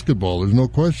the basketball. There's no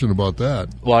question about that.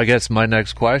 Well, I guess my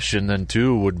next question then,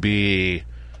 too, would be,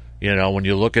 when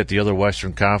you look at the other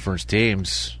Western Conference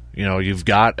teams, you've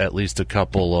got at least a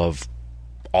couple of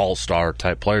all-star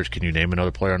type players. Can you name another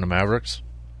player on the Mavericks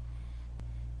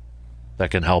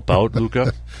that can help out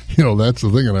Luka? That's the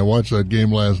thing. And I watched that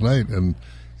game last night, and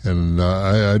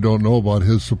I don't know about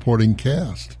his supporting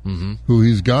cast, who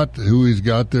he's got there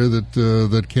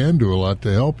that can do a lot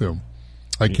to help him.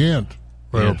 I can't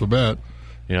off the bat.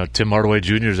 Tim Hardaway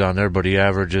Jr. is on there, but he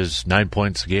averages 9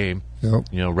 points a game.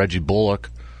 Yep. Reggie Bullock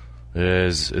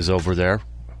is over there,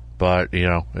 but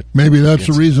maybe that's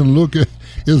the reason Luka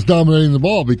is dominating the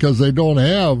ball, because they don't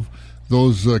have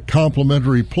those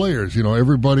complementary players.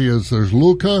 There's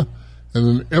Luka, and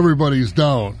then everybody's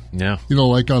down. Yeah.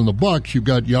 Like on the Bucks, you've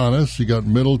got Giannis, you got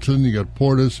Middleton, you got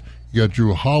Portis, you got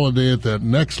Drew Holiday at that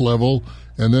next level,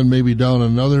 and then maybe down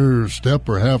another step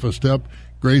or half a step,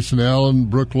 Grayson Allen,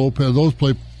 Brook Lopez, those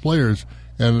players.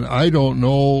 And I don't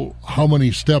know how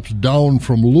many steps down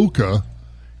from Luka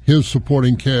his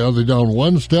supporting cast. Are they down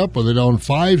one step? Are they down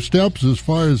 5 steps as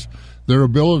far as their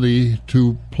ability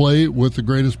to play with the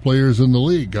greatest players in the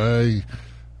league? That's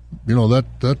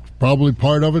probably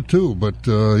part of it too. But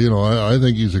I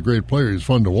think he's a great player. He's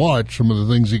fun to watch. Some of the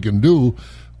things he can do,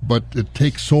 but it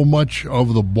takes so much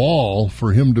of the ball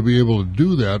for him to be able to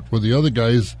do that, where the other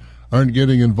guys aren't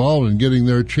getting involved and getting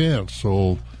their chance.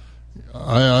 So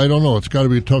I don't know. It's got to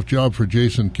be a tough job for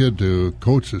Jason Kidd to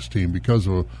coach this team because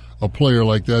of a player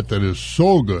like that is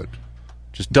so good.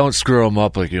 Just don't screw him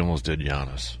up like you almost did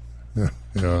Giannis. Yeah.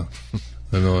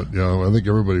 I know it. Yeah, I think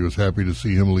everybody was happy to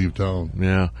see him leave town.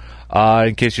 Yeah.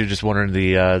 In case you're just wondering,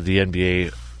 the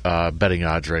NBA betting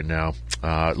odds right now,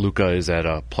 Luka is at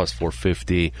a plus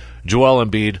 450, Joel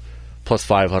Embiid plus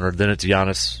 500, then it's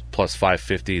Giannis plus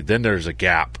 550, then there's a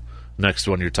gap. Next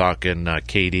one you're talking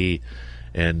KD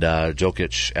and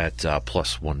Jokic at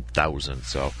plus 1,000.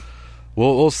 So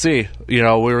we'll see. We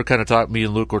were kind of talking. Me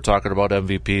and Luke were talking about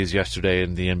MVPs yesterday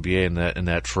in the NBA and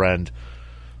that trend.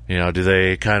 Do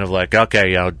they kind of like,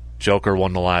 okay, Joker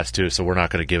won the last 2, so we're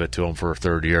not going to give it to him for a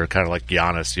third year, kind of like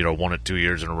Giannis, won it 2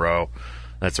 years in a row.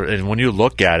 And when you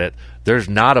look at it, there's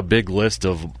not a big list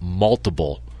of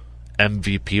multiple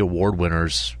MVP award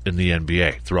winners in the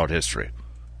NBA throughout history.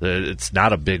 It's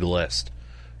not a big list.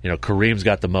 Kareem's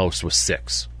got the most with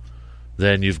 6.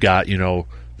 Then you've got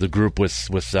the group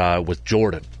with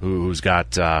Jordan, who's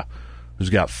got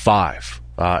 5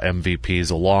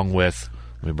 MVPs, along with,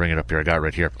 let me bring it up here. I got it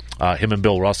right here. Him and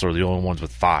Bill Russell are the only ones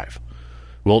with 5.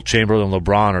 Wilt Chamberlain and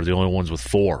LeBron are the only ones with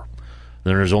 4.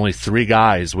 Then there's only 3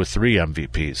 guys with 3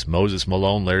 MVPs: Moses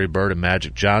Malone, Larry Bird, and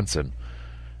Magic Johnson.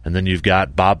 And then you've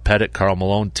got Bob Pettit, Karl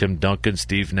Malone, Tim Duncan,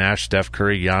 Steve Nash, Steph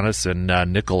Curry, Giannis, and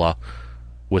Nikola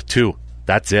with 2.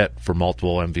 That's it for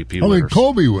multiple MVP winners. How did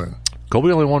Kobe win?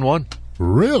 Kobe only won 1.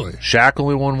 Really? Shaq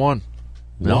only won 1.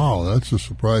 Wow, that's a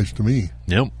surprise to me.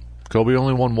 Yep. Kobe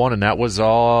only won 1, and that was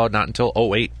not until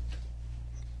 2008.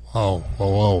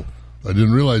 Wow. I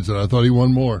didn't realize that. I thought he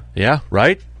won more. Yeah,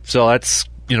 right? So that's,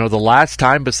 the last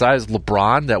time besides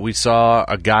LeBron that we saw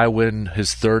a guy win his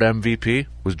 3rd MVP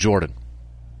was Jordan.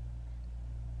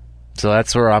 So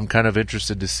that's where I'm kind of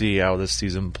interested to see how this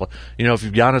season plays. If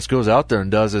Giannis goes out there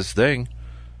and does his thing,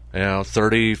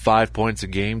 35 points a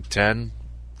game, 10,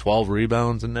 12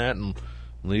 rebounds and that, and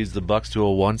leads the Bucks to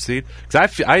a 1 seed.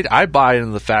 Because I buy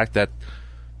into the fact that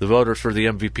the voters for the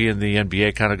MVP in the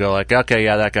NBA kind of go like, okay,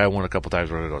 yeah, that guy won a couple times.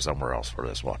 We're going to go somewhere else for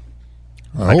this one.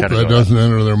 I hope that doesn't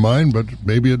enter their mind, but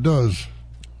maybe it does.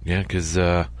 Yeah, because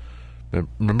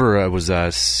remember it was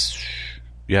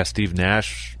Steve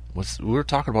Nash. We were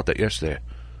talking about that yesterday.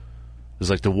 It was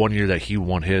like the 1 year that he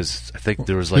won his. I think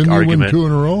there was like Didn't argument. he win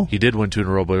 2 in a row? He did win 2 in a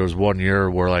row, but there was 1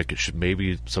 year where like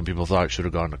maybe some people thought it should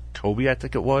have gone to Kobe. I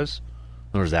think it was.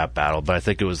 There was that battle, but I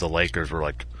think it was the Lakers were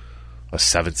like a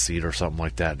 7th seed or something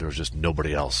like that. There was just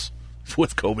nobody else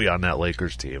with Kobe on that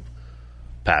Lakers team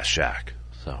past Shaq.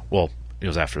 So, well, it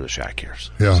was after the Shaq years.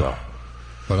 Yeah. So.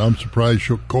 But I'm surprised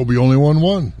Kobe only won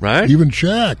 1. Right? Even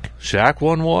Shaq. Shaq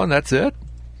won 1. That's it.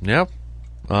 Yep.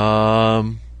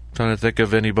 Trying to think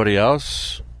of anybody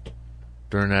else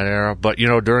during that era. But,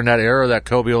 during that era that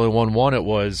Kobe only won 1, it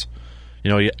was,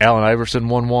 Allen Iverson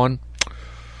won 1.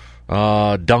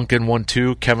 Duncan won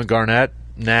 2. Kevin Garnett,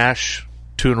 Nash,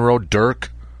 2 in a row,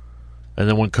 Dirk. And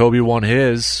then when Kobe won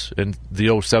his in the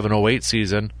 07-08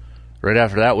 season, right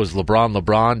after that was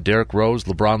LeBron, Derrick Rose,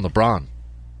 LeBron.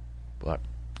 But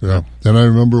yeah. And I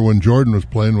remember when Jordan was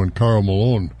playing when Karl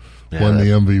Malone won the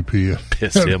MVP.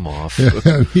 Pissed him off.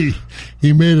 And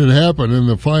he made it happen in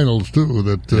the finals, too,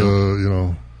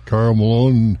 that, Karl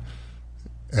Malone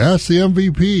asked the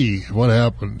MVP what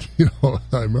happened.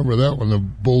 I remember that when the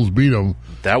Bulls beat him.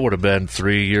 That would have been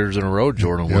 3 years in a row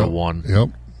Jordan would have won. Yep.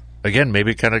 Again,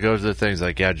 maybe it kind of goes to the things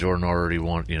like, yeah, Jordan already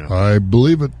won, I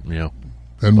believe it.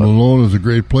 And Malone is a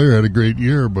great player, had a great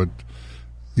year, but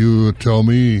you tell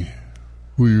me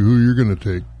who you're going to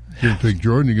take. You're going to take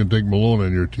Jordan, you're going to take Malone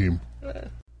on your team.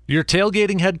 Your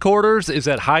tailgating headquarters is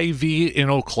at Hy-Vee in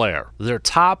Eau Claire. Their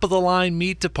top-of-the-line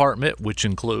meat department, which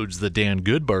includes the Dan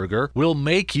Good Burger, will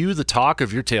make you the talk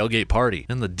of your tailgate party.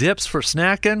 And the dips for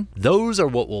snacking, those are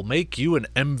what will make you an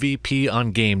MVP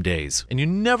on game days. And you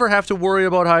never have to worry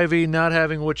about Hy-Vee not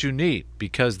having what you need,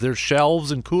 because their shelves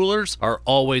and coolers are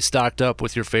always stocked up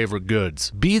with your favorite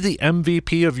goods. Be the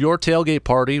MVP of your tailgate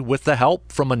party with the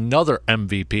help from another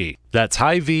MVP. That's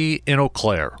Hy-Vee in Eau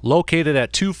Claire, located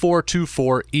at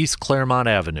 2424 East Claremont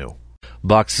Avenue.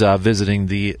 Bucks visiting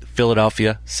the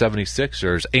Philadelphia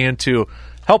 76ers. And to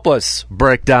help us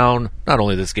break down not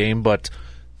only this game, but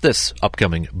this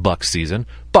upcoming Bucks season,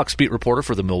 Bucks beat reporter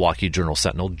for the Milwaukee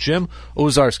Journal-Sentinel, Jim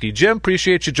Owczarski. Jim,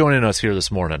 appreciate you joining us here this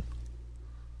morning.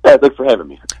 Yeah, thanks for having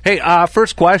me. Hey,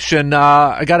 first question,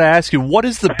 I got to ask you, what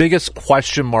is the biggest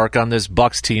question mark on this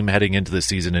Bucks team heading into the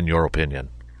season, in your opinion?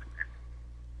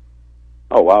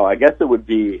 Oh, wow. I guess it would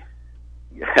be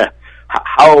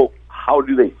how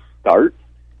do they start?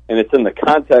 And it's in the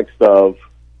context of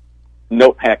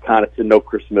no Pat Connaughton, no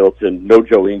Chris Middleton, no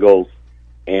Joe Ingles,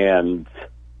 and,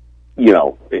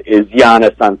 is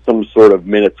Giannis on some sort of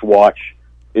minutes watch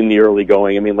in the early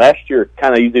going? I mean, last year,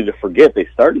 kind of easy to forget, they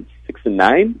started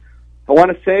 6-9, I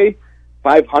want to say,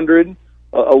 500,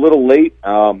 a little late,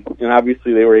 and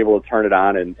obviously they were able to turn it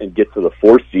on and get to the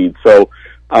 4 seed. So,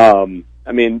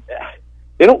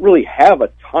 they don't really have a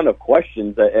ton of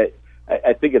questions.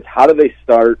 I think it's how do they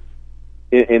start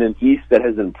in an East that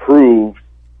has improved,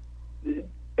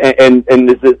 and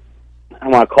is it, I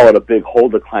don't want to call it a big hole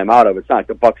to climb out of. It's not like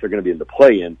the Bucks are going to be in the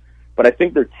play-in, but I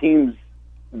think they're teams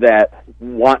that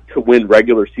want to win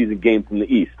regular season games in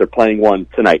the East. They're playing one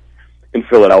tonight in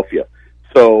Philadelphia.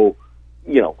 So,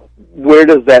 where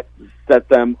does that set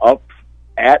them up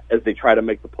at as they try to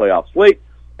make the playoffs late?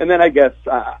 And then I guess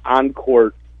on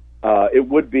court, it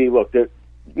would be, look,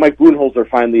 Mike Budenholzer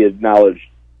finally acknowledged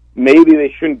maybe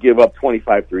they shouldn't give up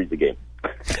 25 threes a game.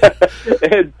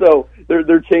 And so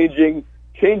they're changing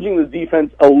the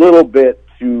defense a little bit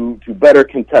to better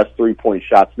contest three-point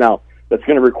shots. Now, that's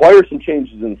going to require some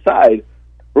changes inside.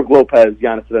 Brook Lopez,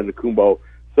 Giannis Antetokounmpo.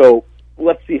 So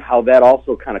let's see how that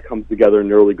also kind of comes together in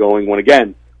the early going when,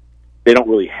 again, they don't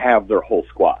really have their whole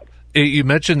squad. You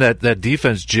mentioned that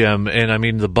defense, Jim, and I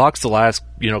mean the Bucks the last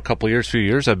few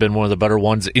years have been one of the better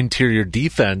ones, interior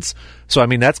defense. So I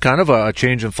mean that's kind of a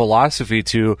change in philosophy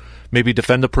to maybe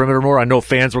defend the perimeter more. I know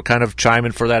fans were kind of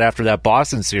chiming for that after that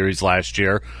Boston series last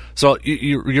year. So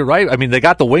you're right. I mean they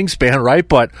got the wingspan right,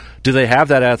 but do they have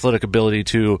that athletic ability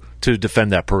to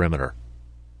defend that perimeter?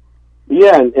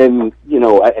 Yeah, and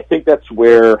I think that's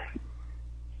where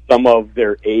some of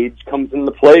their age comes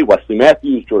into play. Wesley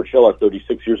Matthews, George Hill are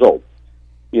 36 years old.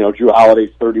 Drew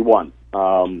Holiday's 31,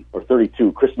 or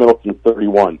 32. Chris Middleton's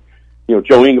 31.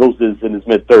 Joe Ingles is in his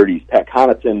mid-30s. Pat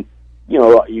Connaughton,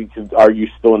 you could argue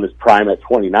still in his prime at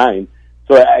 29.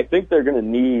 So I think they're going to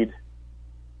need,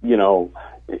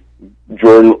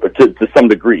 Jordan, to some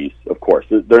degrees, of course.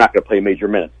 They're not going to play major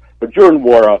minutes. But Jordan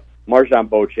Nwora, Marjan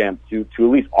Beauchamp to at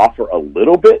least offer a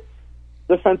little bit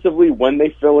defensively when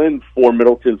they fill in for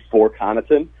Middleton, for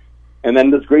Connaughton. And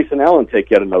then does Grayson Allen take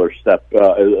yet another step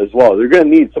as well? They're going to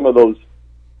need some of those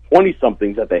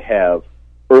 20-somethings that they have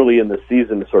early in the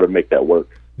season to sort of make that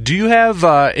work. Do you have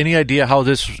any idea how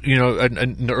this,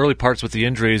 in the early parts with the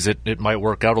injuries, it might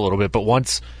work out a little bit, but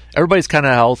once everybody's kind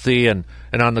of healthy and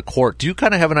on the court, do you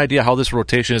kind of have an idea how this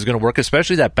rotation is going to work,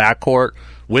 especially that backcourt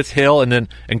with Hill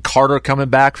and Carter coming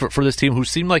back for this team, who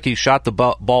seemed like he shot the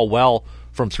ball well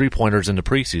from three-pointers in the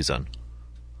preseason?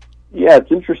 Yeah,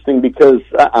 it's interesting because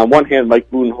on one hand, Mike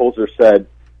Budenholzer said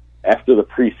after the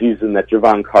preseason that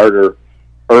Javon Carter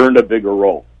earned a bigger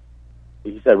role.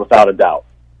 He said without a doubt.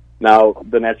 Now,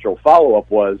 the natural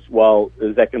follow-up was, well,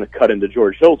 is that going to cut into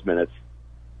George Hill's minutes?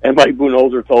 And Mike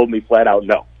Budenholzer told me flat out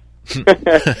no.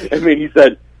 I mean, he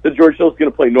said that George Hill's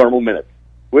going to play normal minutes,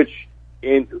 which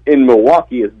in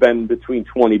Milwaukee has been between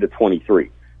 20 to 23.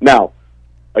 Now,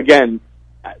 again,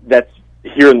 that's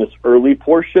here in this early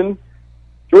portion.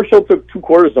 George Hill took 2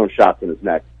 cortisone shots in his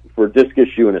neck for a disc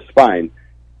issue in his spine.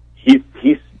 He's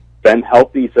been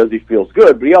healthy. He says he feels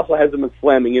good, but he also hasn't been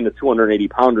slamming into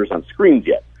 280-pounders on screens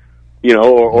yet,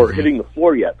 or hitting the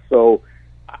floor yet. So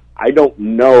I don't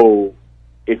know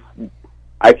if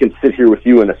I can sit here with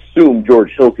you and assume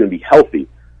George Hill's going to be healthy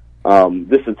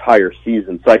this entire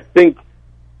season. So I think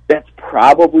that's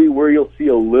probably where you'll see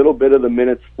a little bit of the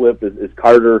minutes flip as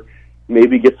Carter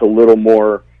maybe gets a little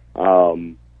more, as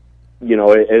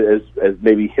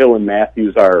maybe Hill and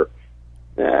Matthews are,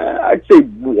 I'd say,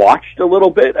 watched a little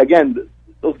bit. Again,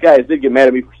 those guys did get mad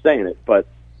at me for saying it, but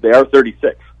they are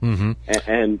 36. Mm-hmm.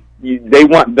 And they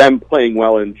want them playing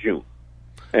well in June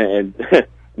and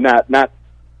not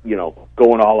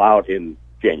going all out in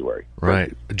January.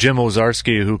 Right. Jim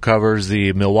Owczarski, who covers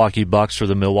the Milwaukee Bucks for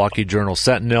the Milwaukee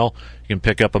Journal-Sentinel. You can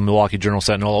pick up a Milwaukee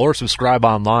Journal-Sentinel or subscribe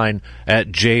online at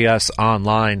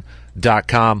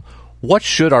jsonline.com. What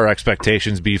should our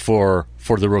expectations be for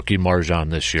the rookie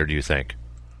Marjan this year, do you think?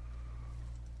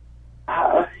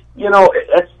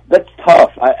 That's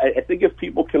tough. I think if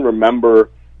people can remember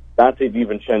Dante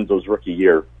DiVincenzo's rookie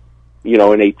year,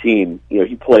 in 18,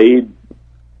 he played,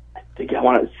 I think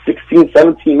 16,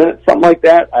 17 minutes, something like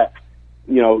that.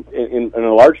 In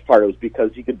a large part it was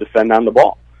because he could defend on the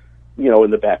ball, in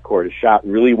the backcourt. His shot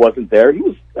really wasn't there. He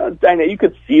was dynamic. You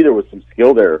could see there was some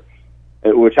skill there,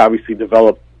 which obviously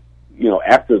developed,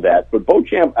 after that. But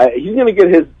Beauchamp, he's going to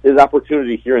get his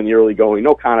opportunity here in the early going.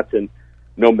 No Connaughton,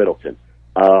 no Middleton.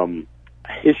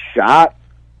 His shot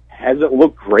hasn't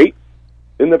looked great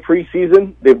in the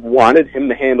preseason. They've wanted him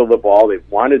to handle the ball. They've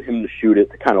wanted him to shoot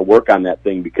it, to kind of work on that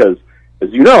thing because, as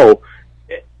you put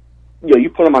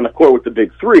him on the court with the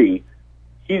big three,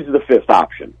 he's the fifth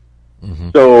option.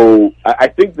 Mm-hmm. So I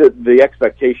think that the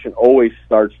expectation always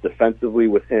starts defensively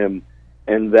with him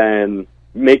and then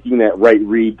making that right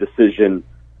read decision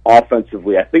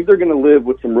offensively. I think they're going to live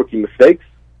with some rookie mistakes,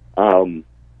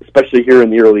 especially here in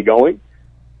the early going.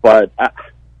 But,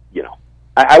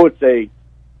 I would say,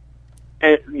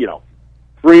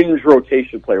 fringe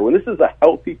rotation player. When this is a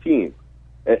healthy team,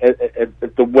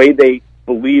 at the way they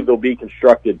believe they'll be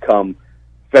constructed come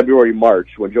February, March,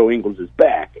 when Joe Ingles is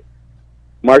back,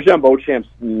 Marjan Beauchamp's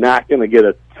not going to get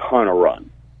a ton of run.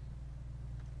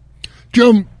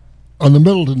 Jim, on the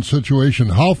Middleton situation,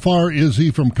 how far is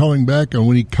he from coming back? And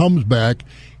when he comes back,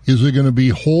 is it going to be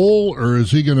whole or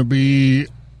is he going to be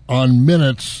on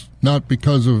minutes, not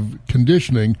because of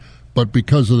conditioning, but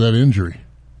because of that injury?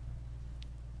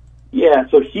 Yeah,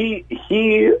 so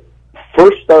he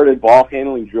first started ball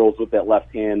handling drills with that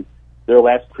left hand their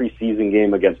last preseason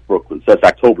game against Brooklyn. So that's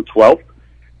October 12th.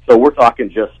 So we're talking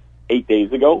just 8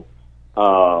 days ago.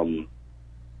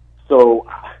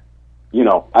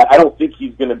 I don't think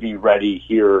he's going to be ready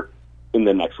here in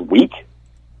the next week.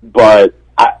 But,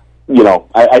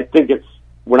 I think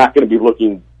we're not going to be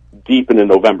looking deep into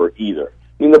November either.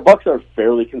 I mean, the Bucks are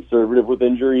fairly conservative with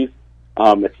injuries.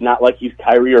 It's not like he's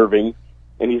Kyrie Irving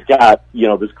and he's got,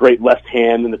 this great left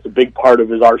hand and it's a big part of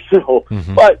his arsenal.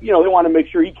 Mm-hmm. But, they want to make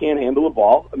sure he can handle the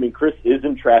ball. I mean, Chris is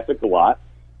in traffic a lot.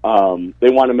 They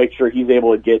want to make sure he's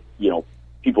able to get,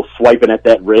 people swiping at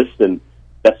that wrist, and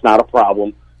that's not a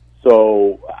problem.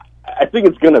 So I think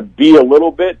it's going to be a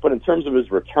little bit, but in terms of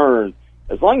his return,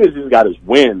 as long as he's got his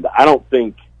wind, I don't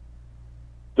think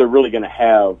they're really going to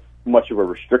have much of a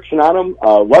restriction on him,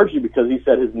 largely because he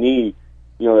said his knee,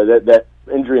 that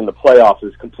injury in the playoffs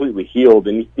is completely healed.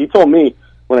 And he told me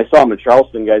when I saw him in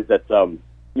Charleston, guys, that,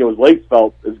 his legs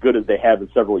felt as good as they have in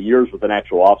several years with an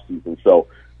actual offseason. So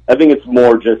I think it's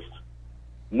more just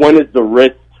when is the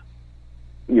wrist,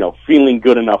 feeling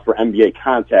good enough for NBA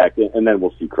contact, and then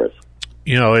we'll see Chris.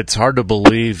 It's hard to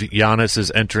believe Giannis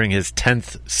is entering his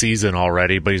 10th season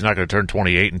already, but he's not going to turn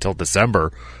 28 until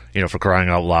December, for crying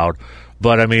out loud.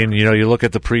 But, you look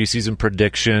at the preseason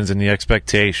predictions and the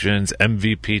expectations,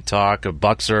 MVP talk,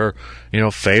 Bucks are,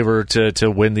 favored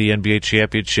to win the NBA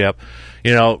championship.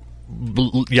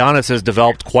 Giannis has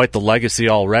developed quite the legacy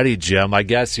already, Jim. I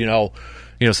guess,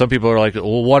 some people are like,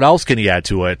 well, what else can he add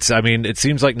to it? It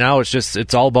seems like now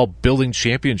it's all about building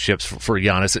championships for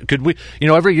Giannis. Could we,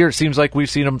 every year it seems like we've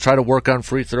seen him try to work on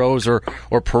free throws or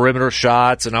perimeter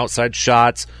shots and outside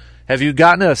shots. Have you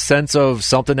gotten a sense of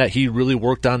something that he really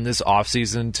worked on this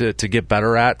offseason to get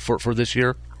better at for this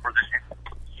year?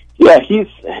 Yeah, he's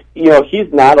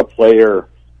not a player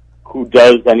who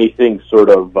does anything sort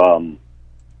of,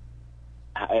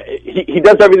 he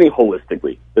does everything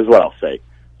holistically, is what I'll say.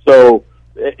 So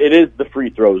it is the free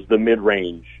throws, the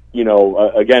mid-range,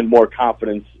 again, more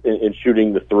confidence in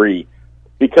shooting the three.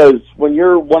 Because when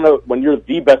you're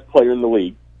the best player in the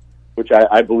league, which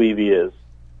I believe he is,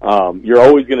 you're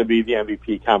always going to be the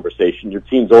MVP conversation. Your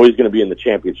team's always going to be in the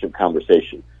championship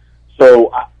conversation.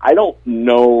 So I don't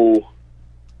know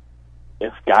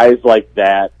if guys like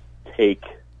that take,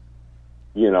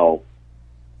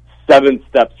 7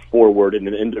 steps forward in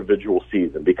an individual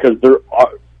season, because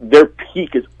their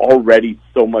peak is already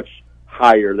so much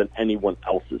higher than anyone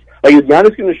else's. Like, is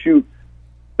Giannis going to shoot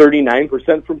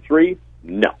 39% from three?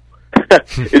 No.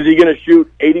 Is he going to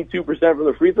shoot 82% from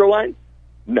the free throw line?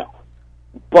 No.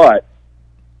 But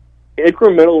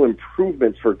incremental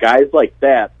improvements for guys like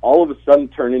that all of a sudden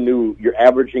turn into you're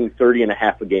averaging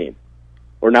 30.5 a game,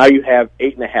 or now you have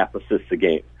 8.5 assists a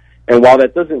game. And while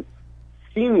that doesn't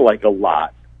seem like a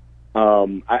lot,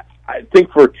 I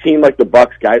think for a team like the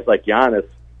Bucks, guys like Giannis,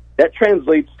 that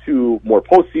translates to more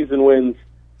postseason wins,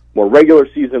 more regular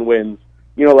season wins.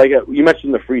 Like you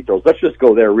mentioned the free throws. Let's just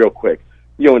go there real quick.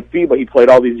 In FIBA, he played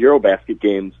all these Eurobasket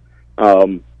games.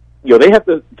 They have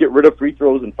to get rid of free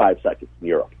throws in 5 seconds in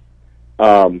Europe.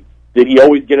 Did he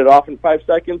always get it off in 5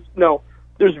 seconds? No.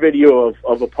 There's video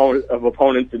of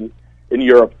opponents in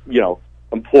Europe,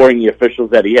 imploring the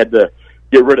officials that he had to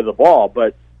get rid of the ball.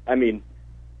 But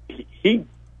he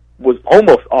was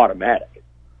almost automatic.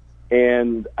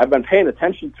 And I've been paying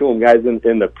attention to him, guys,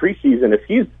 in the preseason.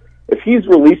 If he's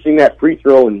releasing that free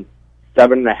throw in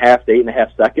 7.5 to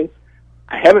 8.5 seconds,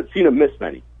 I haven't seen him miss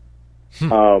many.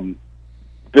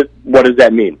 What does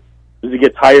that mean? Does he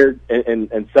get tired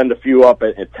and send a few up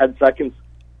at 10 seconds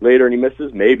later and he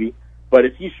misses? Maybe. But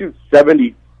if he shoots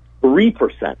 73%,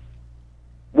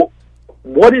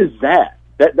 what is that?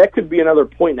 That could be another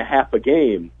 1.5 a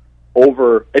game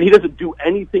over, and he doesn't do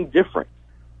anything different.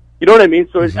 You know what I mean?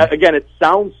 So again, it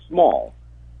sounds small.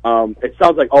 It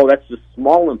sounds like, that's just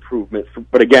small improvement.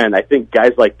 But again, I think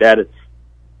guys like that,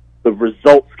 the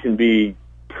results can be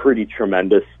pretty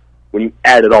tremendous when you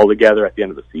add it all together at the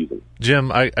end of the season.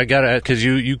 Jim, I got to add, because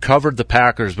you covered the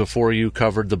Packers before you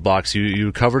covered the Bucks.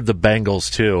 You covered the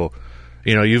Bengals too.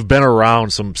 You've been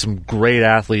around some great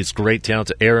athletes, great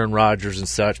talent, Aaron Rodgers and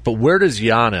such. But where does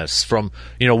Giannis from?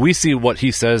 We see what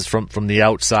he says from the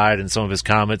outside and some of his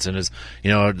comments and his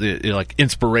like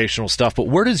inspirational stuff. But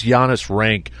where does Giannis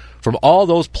rank from all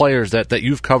those players that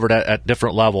you've covered at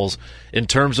different levels in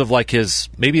terms of like his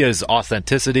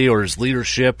authenticity or his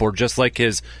leadership or just like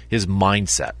his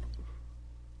mindset?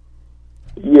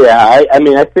 Yeah,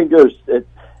 I think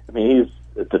he's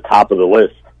at the top of the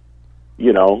list.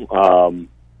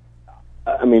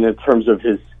 In terms of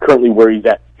his currently where he's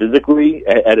at physically,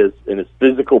 in his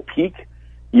physical peak,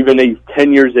 even though he's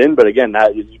 10 years in, but again,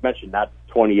 not, as you mentioned, not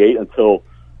 28 until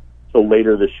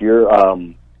later this year.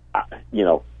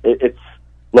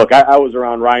 Look, I was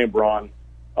around Ryan Braun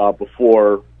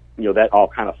before that all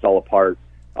kind of fell apart.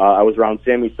 I was around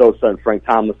Sammy Sosa and Frank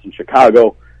Thomas in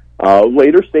Chicago.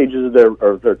 Later stages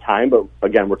of their time, but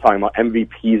again, we're talking about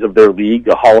MVPs of their league,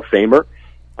 a Hall of Famer.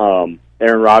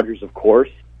 Aaron Rodgers, of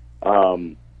course.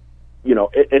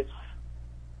 It's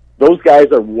those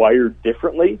guys are wired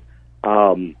differently.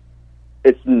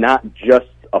 It's not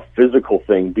just a physical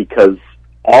thing, because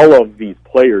all of these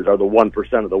players are the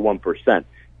 1% of the 1%.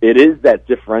 It is that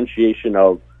differentiation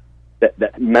of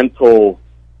that mental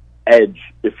edge,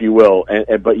 if you will.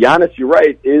 But Giannis, you're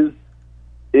right, is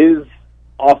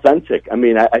authentic.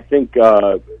 I think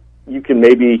you can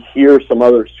maybe hear some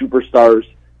other superstars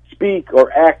speak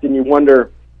or act, and you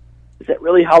wonder, is that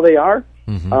really how they are?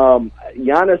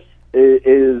 Giannis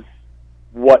is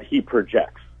what he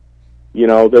projects.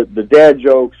 The dad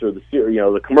jokes or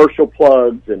the commercial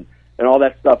plugs and all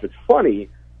that stuff. It's funny,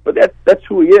 but that's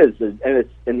who he is,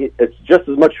 and it's just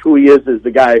as much who he is as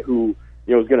the guy who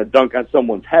is going to dunk on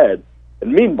someone's head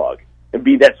and mean mug and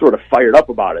be that sort of fired up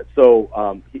about it.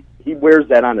 So he wears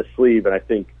that on his sleeve, and I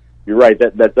think you're right,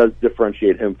 that does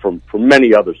differentiate him from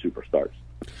many other superstars.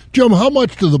 Jim, how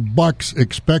much do the Bucks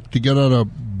expect to get out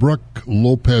of Brook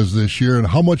Lopez this year, and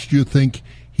how much do you think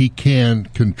he can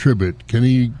contribute? Can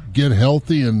he get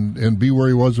healthy and be where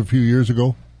he was a few years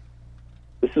ago?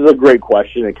 This is a great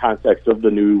question in context of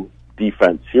the new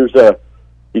defense. He's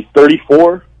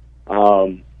 34,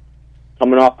 coming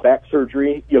off back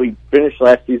surgery. He finished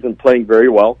last season playing very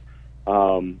well,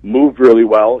 moved really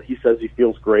well. He says he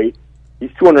feels great.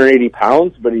 He's 280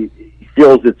 pounds, but he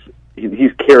feels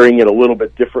he's carrying it a little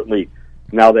bit differently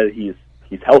now that he's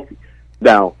healthy.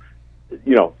 Now,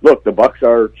 look, the Bucks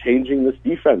are changing this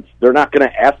defense. They're not going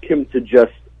to ask him to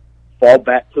just fall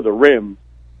back to the rim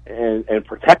and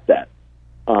protect that.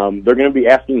 They're going to be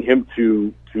asking him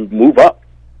to move up,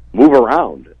 move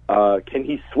around. Can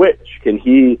he switch? Can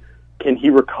he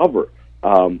recover?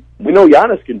 We know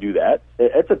Giannis can do that.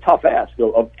 It's a tough ask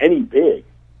of any big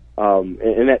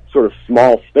in that sort of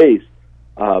small space.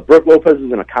 Brook Lopez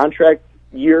is in a contract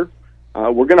year.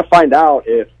 We're going to find out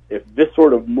if this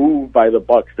sort of move by the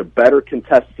Bucks to better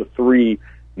contest the three,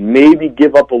 maybe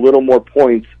give up a little more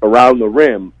points around the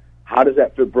rim, how does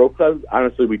that fit Brook Lopez?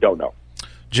 Honestly, we don't know.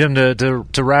 Jim,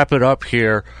 to wrap it up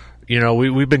here,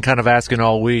 we've been kind of asking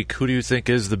all week, who do you think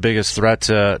is the biggest threat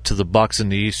to the Bucks in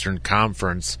the Eastern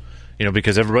Conference?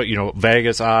 Because everybody,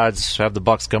 Vegas odds have the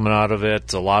Bucks coming out of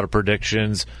it. A lot of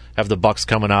predictions have the Bucks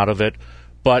coming out of it.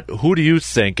 But who do you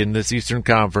think in this Eastern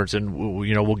Conference, and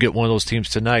we'll get one of those teams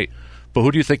tonight, but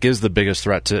who do you think is the biggest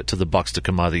threat to the Bucks to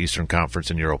come out of the Eastern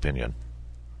Conference in your opinion?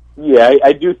 Yeah,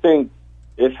 I do think,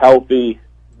 if healthy,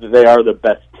 they are the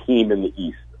best team in the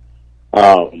East,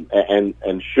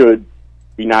 and should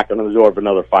be knocking on the door of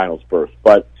another finals berth.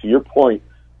 But to your point,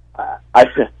 I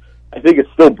think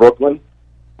it's still Brooklyn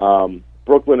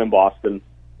and Boston.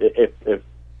 If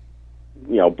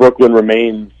Brooklyn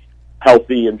remains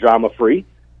healthy and drama-free,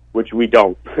 which we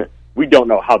don't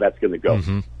know how that's going to go.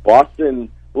 Mm-hmm. Boston,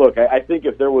 look, I think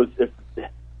if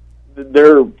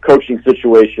their coaching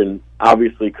situation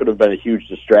obviously could have been a huge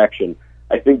distraction.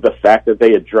 I think the fact that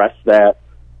they addressed that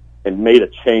and made a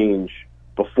change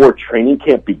before training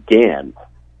camp began.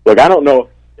 Look, I don't know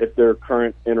if their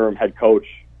current interim head coach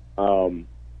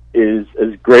is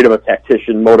as great of a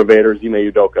tactician, motivator as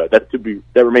Ime Udoka.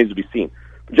 That remains to be seen.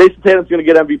 But Jason Tatum's going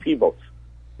to get MVP votes.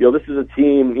 This is a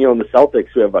team, in the Celtics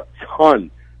who have a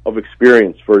ton of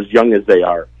experience for as young as they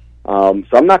are. So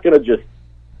I'm not going to just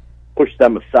push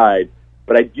them aside,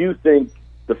 but I do think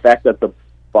the fact that the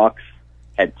Bucks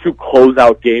had 2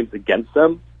 closeout games against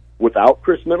them without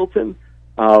Chris Middleton,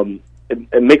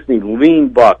 it makes me lean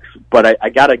Bucks, but I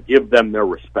got to give them their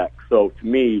respect. So to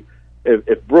me,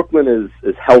 if Brooklyn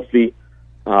is healthy,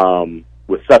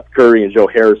 with Seth Curry and Joe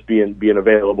Harris being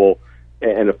available,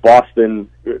 and if Boston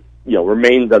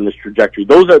remains on this trajectory,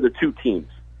 those are the 2 teams.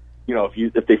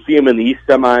 If they see them in the East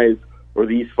semis or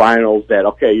the East finals, that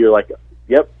okay, you're like,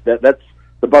 yep, that's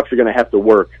the Bucks are going to have to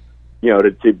work,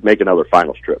 to make another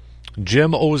finals trip.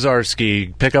 Jim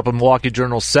Owczarski, pick up a Milwaukee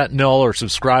Journal Sentinel or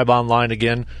subscribe online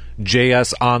again,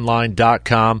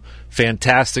 jsonline.com.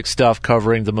 Fantastic stuff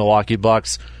covering the Milwaukee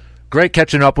Bucks. Great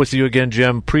catching up with you again,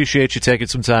 Jim. Appreciate you taking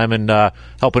some time and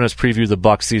helping us preview the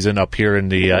Bucks season up here in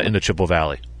the Chippewa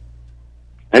Valley.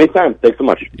 Anytime. Thanks so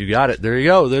much. You got it. There you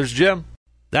go. There's Jim.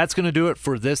 That's going to do it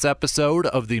for this episode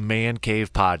of the Man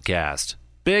Cave Podcast.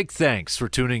 Big thanks for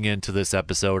tuning in to this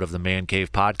episode of the Man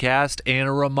Cave Podcast. And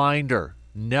a reminder,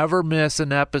 never miss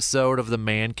an episode of the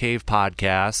Man Cave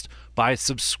Podcast by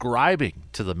subscribing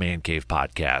to the Man Cave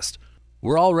Podcast.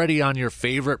 We're already on your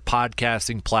favorite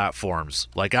podcasting platforms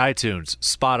like iTunes,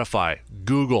 Spotify,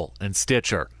 Google, and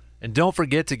Stitcher. And don't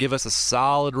forget to give us a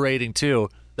solid rating too.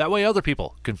 That way other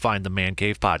people can find the Man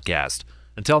Cave Podcast.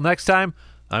 Until next time,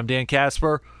 I'm Dan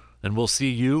Casper, and we'll see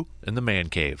you in the Man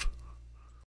Cave.